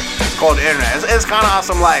 Fire. It's called The Internet. It's kind of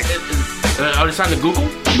awesome, like. Are they signed to Google?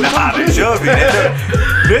 Nah, they should be.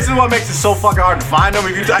 This is what makes it so fucking hard to find them.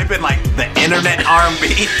 If you type in like The Internet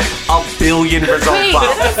R&B, 1 billion results Wait, pop.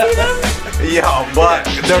 did I see them? Yo, but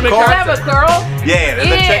they're Did called. I have a girl? Yeah, there's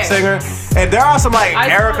a chick singer. And there are some like I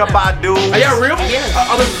Erykah saw that. Badu. Are y'all real? Yeah.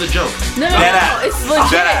 Oh, this is a joke. No, Dead ass. it's legit.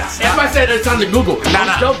 Dead ass. Everybody said it's on the Google.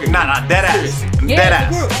 I'm joking. Nah, dead ass. Yeah, Dead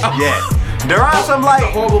it's a ass. group. Yeah. There are some like. It's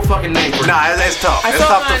a horrible fucking name for it. Nah, it's tough. I It's saw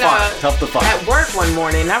tough to mine, find. Tough to find. At work one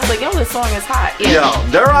morning, and I was like, yo, this song is hot. Yeah. Yo,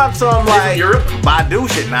 there are some like Europe? Badu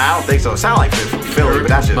shit. Nah, I don't think so. It sound like it's from Philly, but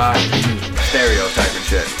that's just Badu. stereotyping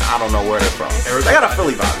shit. I don't know where they're from. Erykah They got a Badu.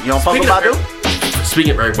 Philly vibe. You don't fuck with Speaking Badu?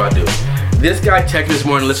 Speaking of Erykah Badu, this guy texted this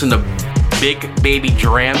morning, listened to Big Baby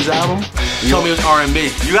Drams album. He told me it was R&B.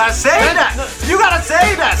 You gotta say that. You gotta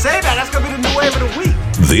say that. Say that. That's gonna be the new wave of the week.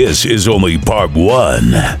 This is only part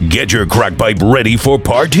 1. Get your crack pipe ready for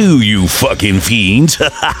part 2, you fucking fiends.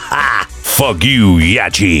 Fuck you,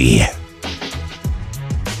 Yachi.